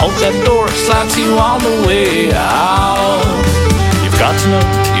 I hope that door slaps you on the way out. You've got to know,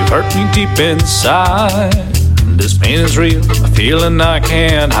 you've hurt me deep inside. This pain is real, a feeling I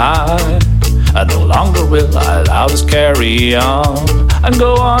can't hide. I no longer will allow this carry on. I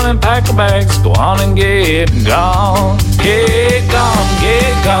go on and pack my bags, go on and get gone. Get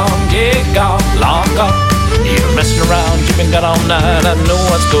gone, long gone. You've been messing around, you've been gone all night. I know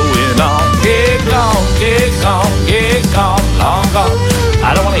what's going on. Get gone, long gone.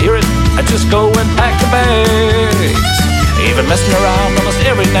 I don't wanna hear it, I just go and pack the bags. Even messing around almost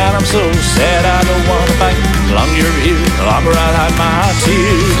every night, I'm so sad I don't wanna fight. The longer you're here, the longer I hide my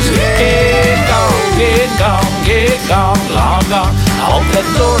tears. Get gone, long gone. I hope that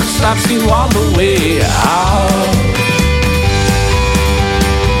door stops you on the way out.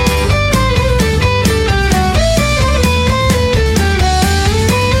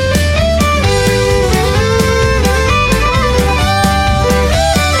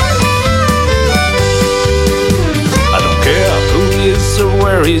 Or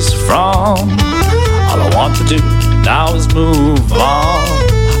where he's from. All I want to do now is move on.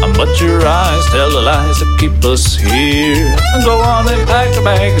 But your eyes tell the lies that keep us here. Go on and pack your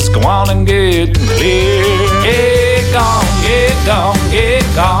bags, go on and get clear. Get gone,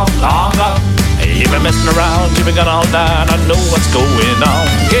 long gone. You've been messing around, you've been gone all night. I know what's going on.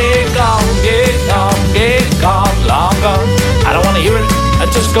 Get gone, long gone. I don't wanna hear it, I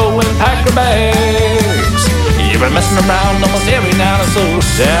just go and pack your bags. You've been messing around almost every night. I'm so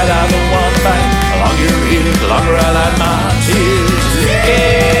sad I don't want to fight. The longer you're here, the longer I hide my tears.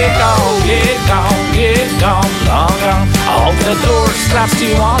 Get gone, long gone. I hope the door slaps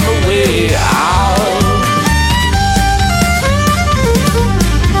you on the way out.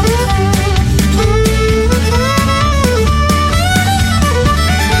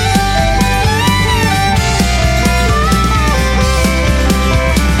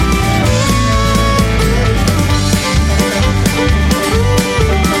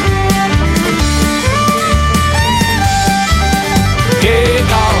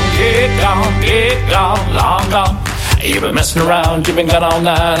 Get gone, long gone. You've been messing around, you've been gone all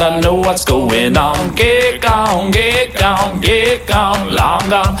night. I know what's going on. Get gone, long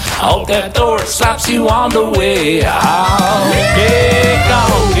gone. I hope that door slaps you on the way out. Get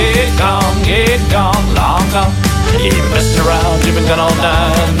gone, long gone. You've been messing around, you've been gone all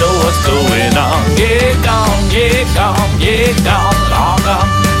night. I know what's going on. Get gone, long gone.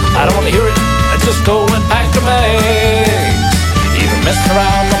 I don't wanna hear it, I just go and pack your bags. Even messing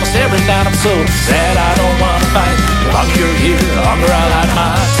around almost every night, I'm so sad I don't wanna fight. The longer you're here, the longer I'll hide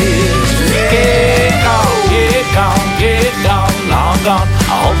my tears. Get gone, long gone.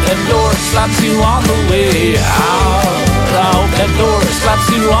 I hope that door slaps you on the way out. I hope that door slaps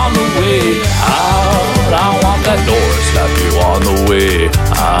you on the way out.